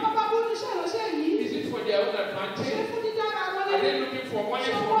ministry, is it for their own advantage? Are they looking for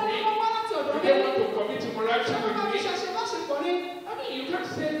money from me? Do they want to commit immorality with me? I mean, you can't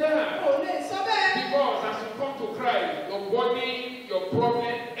say that. Because as you come to Christ, your body, your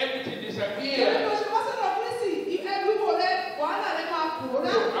problem, everything disappears. So I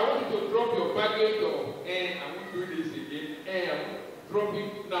want you to drop your baggage of, I won't do this again, I won't drop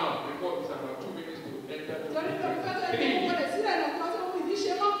it now because it's about 2 minutes to enter to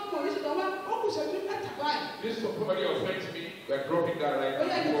this somebody offends me, you are dropping that right now.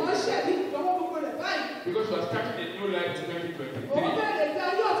 Because you are starting a new life in 2023. What you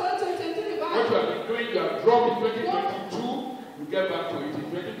have been doing, you have dropped in 2022, you get back to it in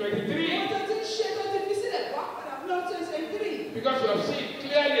 2023. Because you have seen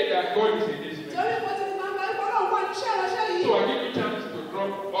clearly that God is in this place. So I give you a chance to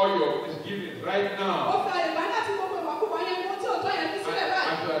drop all your misgivings right now. As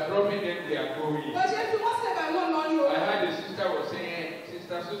you are dropping them, they are going. I heard the sister was saying,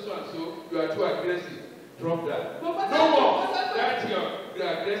 Sister so and so, you are too aggressive. Drop that. No more. That's your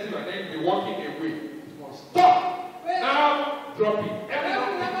aggressive and then you'll be walking away. You must stop. Now, drop it.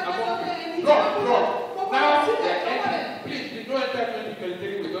 Everyone, drop. Now, please, you don't enter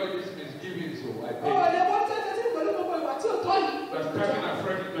 2023 with all this misgivings, so I beg. You are starting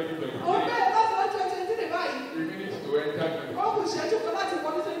afresh in 2023. 3 minutes to enter 2023.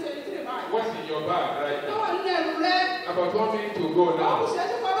 What's in your bag right now? About 1 minute to go now.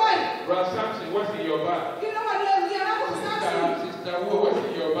 Brother Samson, what's in your bag? Sister Wu, what's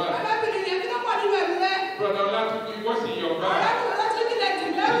in your bag? Brother Latuki, what's in your bag?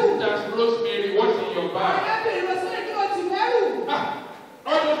 Sister Rosemary, what's in your bag?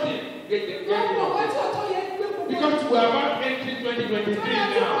 All those things, get them. Because we are about entering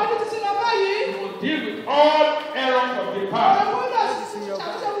 2023 now. You will deal with all errors of the past.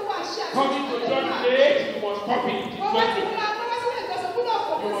 Coming to church late, you must copy it. You must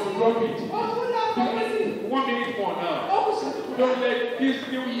drop it. 1 minute more now. Don't let this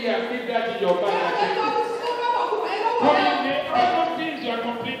new year leave that in your bag. Coming late, all those things you are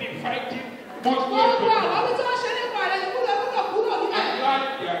completely fighting must go. I'm glad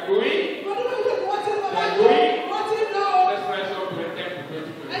they are going. Let's rise up to the 10 to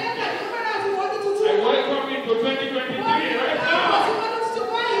 2023. I welcome you to 2023 right now.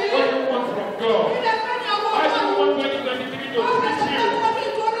 What do you want from God? I do want 2023 to preach you.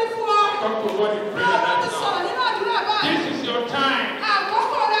 Come to God in prayer right now. This is your time.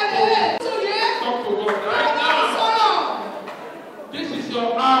 Come to God right now. This is your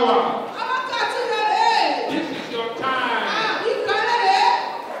hour. This is your time.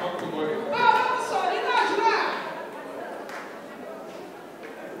 Come to God in prayer.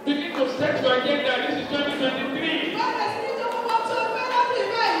 Begin to set your agenda. This is 2023.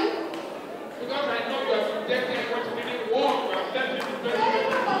 Because I know you have rejected what you didn't want. You have left it in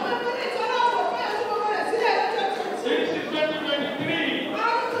 2023. This is 2023.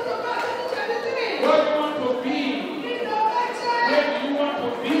 What do you want to be? Where do you want to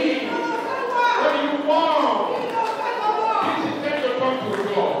be? What do you want? This is when you come to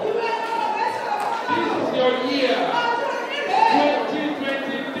God. This is your year.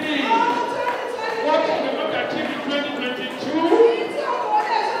 2023. What you will not achieve in 2022,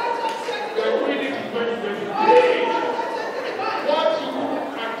 you are doing it in 2023.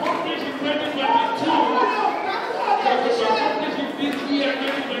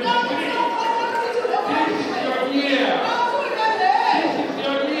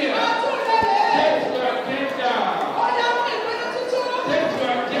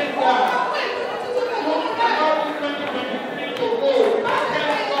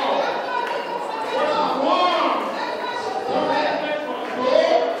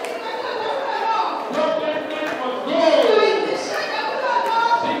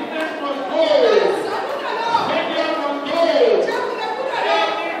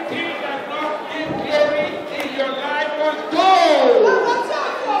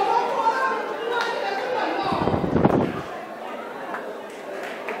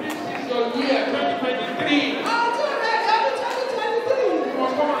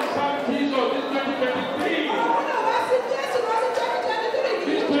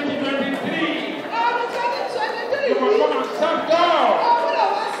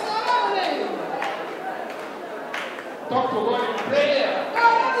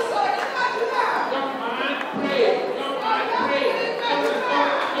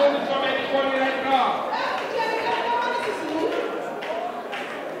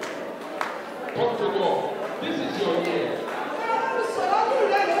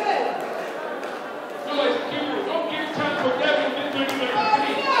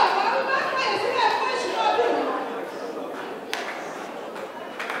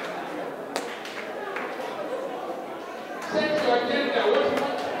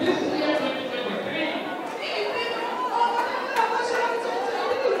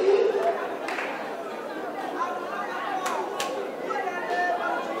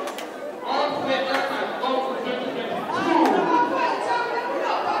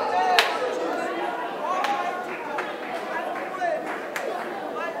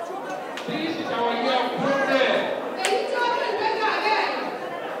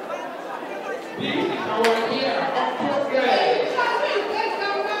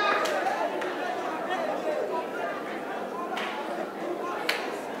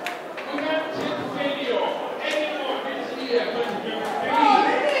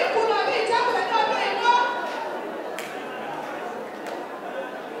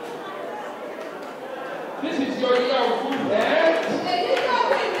 This is your year of good health.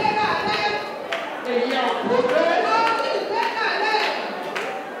 A year of progress.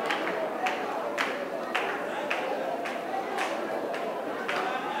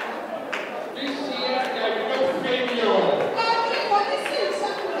 This year there will be no failure.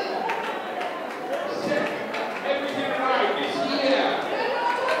 Set everything right this year.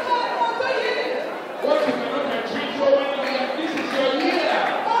 What you cannot achieve for 1 year, this is your year.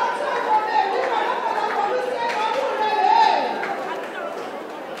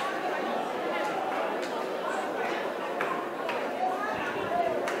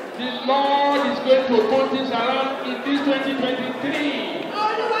 The Lord is going to turn things around in this 2023.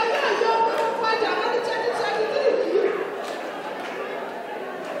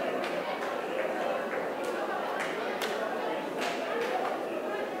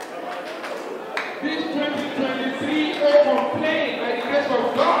 This 2023, no complaint by the grace of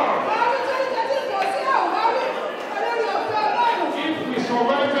God. If we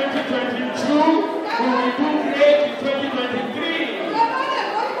survive 2022, we will do great in 2023.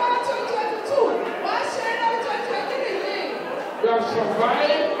 We have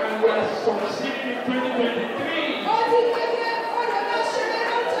survived and we are succeeding in 2023.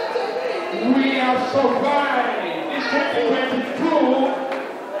 We have survived in 2022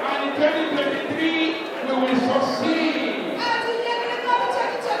 and in 2023 we will succeed.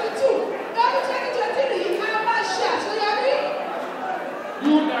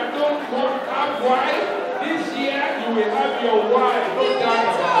 You that don't want to have wife, this year you will have your wife, no doubt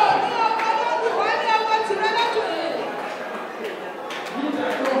about it. You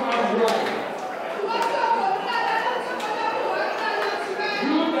that don't have wife,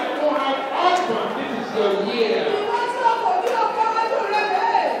 you that don't have husband, this is your year.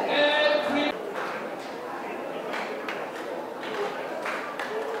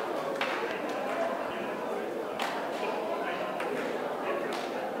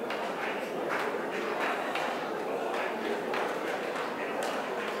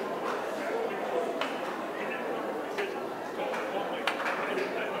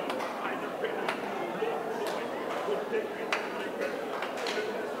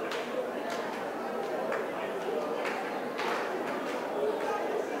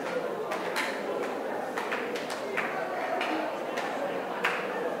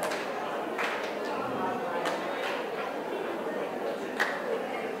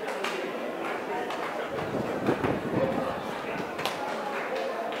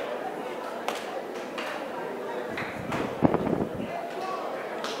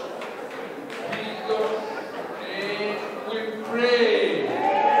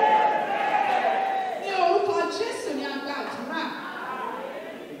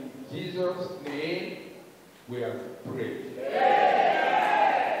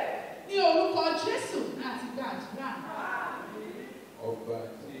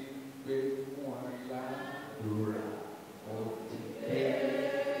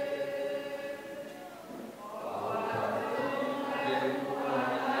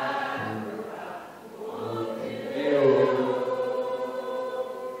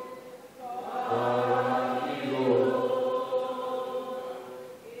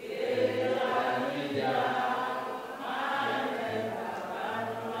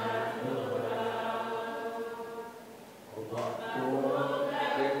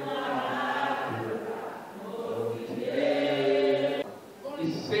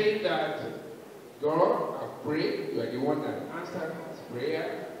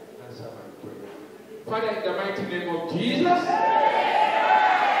 Father, in the mighty name of Jesus.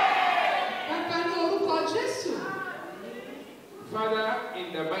 Father, in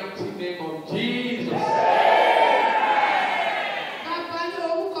the mighty name of Jesus.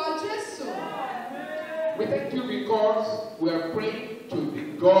 We thank you because we are praying to the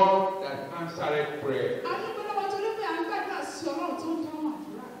God that answered prayer.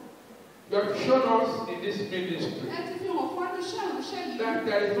 You have shown us in this ministry that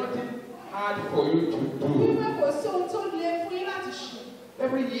there is nothing hard for you to do.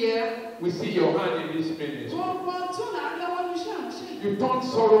 Every year we see your hand in this ministry. You turn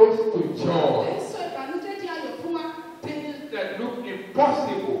sorrows to joy. Things that look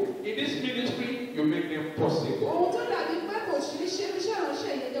impossible in this ministry, you make them possible.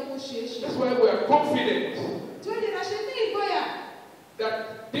 That's why we are confident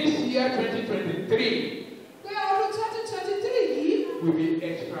that this year 2023 will be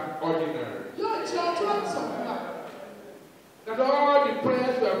extraordinary. That all the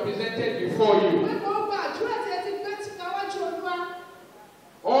prayers we have presented before you,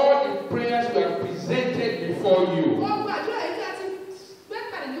 all the prayers we have presented before you,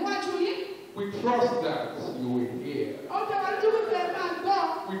 we trust that you will hear.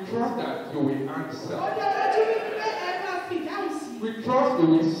 We trust that you will answer. We trust you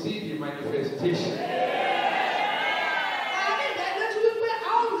will see the manifestation.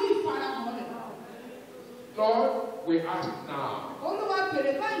 Lord, we ask now,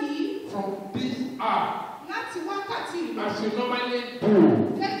 from this hour, as you normally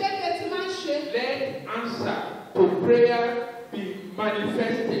do, let answer to prayer be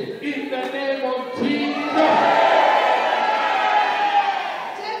manifested in the name of Jesus.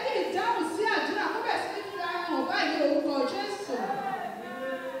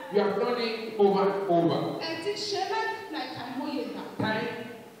 You have done it over and over. Time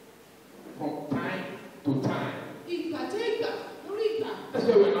from time to time. That's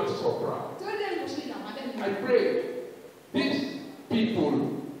why we're not surprised. I pray these people,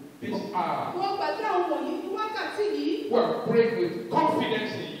 this hour, who are praying with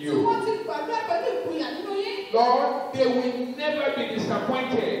confidence in you, Lord, they will never be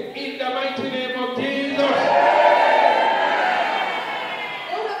disappointed in the mighty name of Jesus.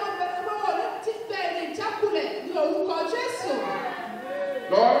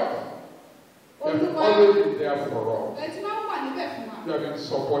 Lord, you have always been there for us. You have been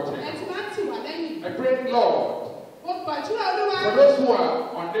supporting. I pray, Lord, for those who are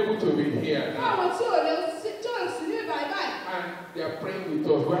unable to be here now, and they are praying with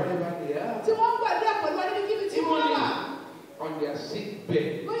us wherever they are, even on their sick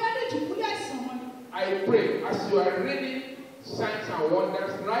bed, I pray as you are reading signs and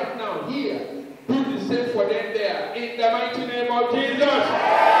wonders right now here, do the same for them there in the mighty name of Jesus.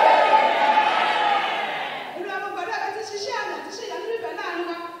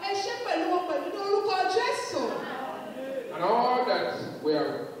 And all that we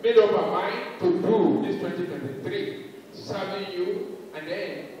have made up our mind to do this 2023, serving you and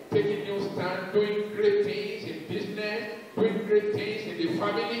then taking new stand, doing great things in business, doing great things in the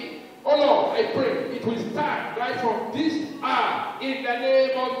family. Oh Lord, I pray it will start right from this hour in the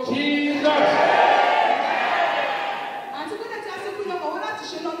name of Jesus.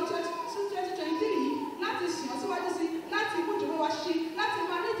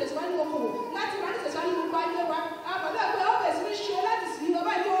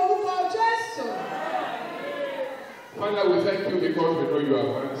 Father, we thank you because we know you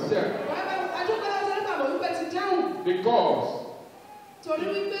have answered. Because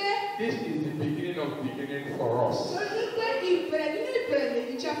this is the beginning of beginning for us.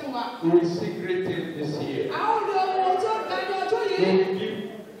 We will see great things this year. We will give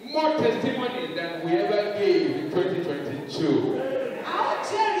more testimony than we ever gave in 2022.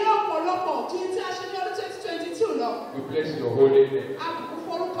 We bless your holy name.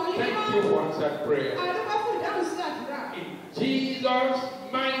 Thank you for answered prayer. In Jesus'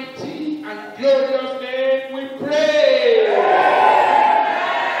 mighty and glorious name we pray.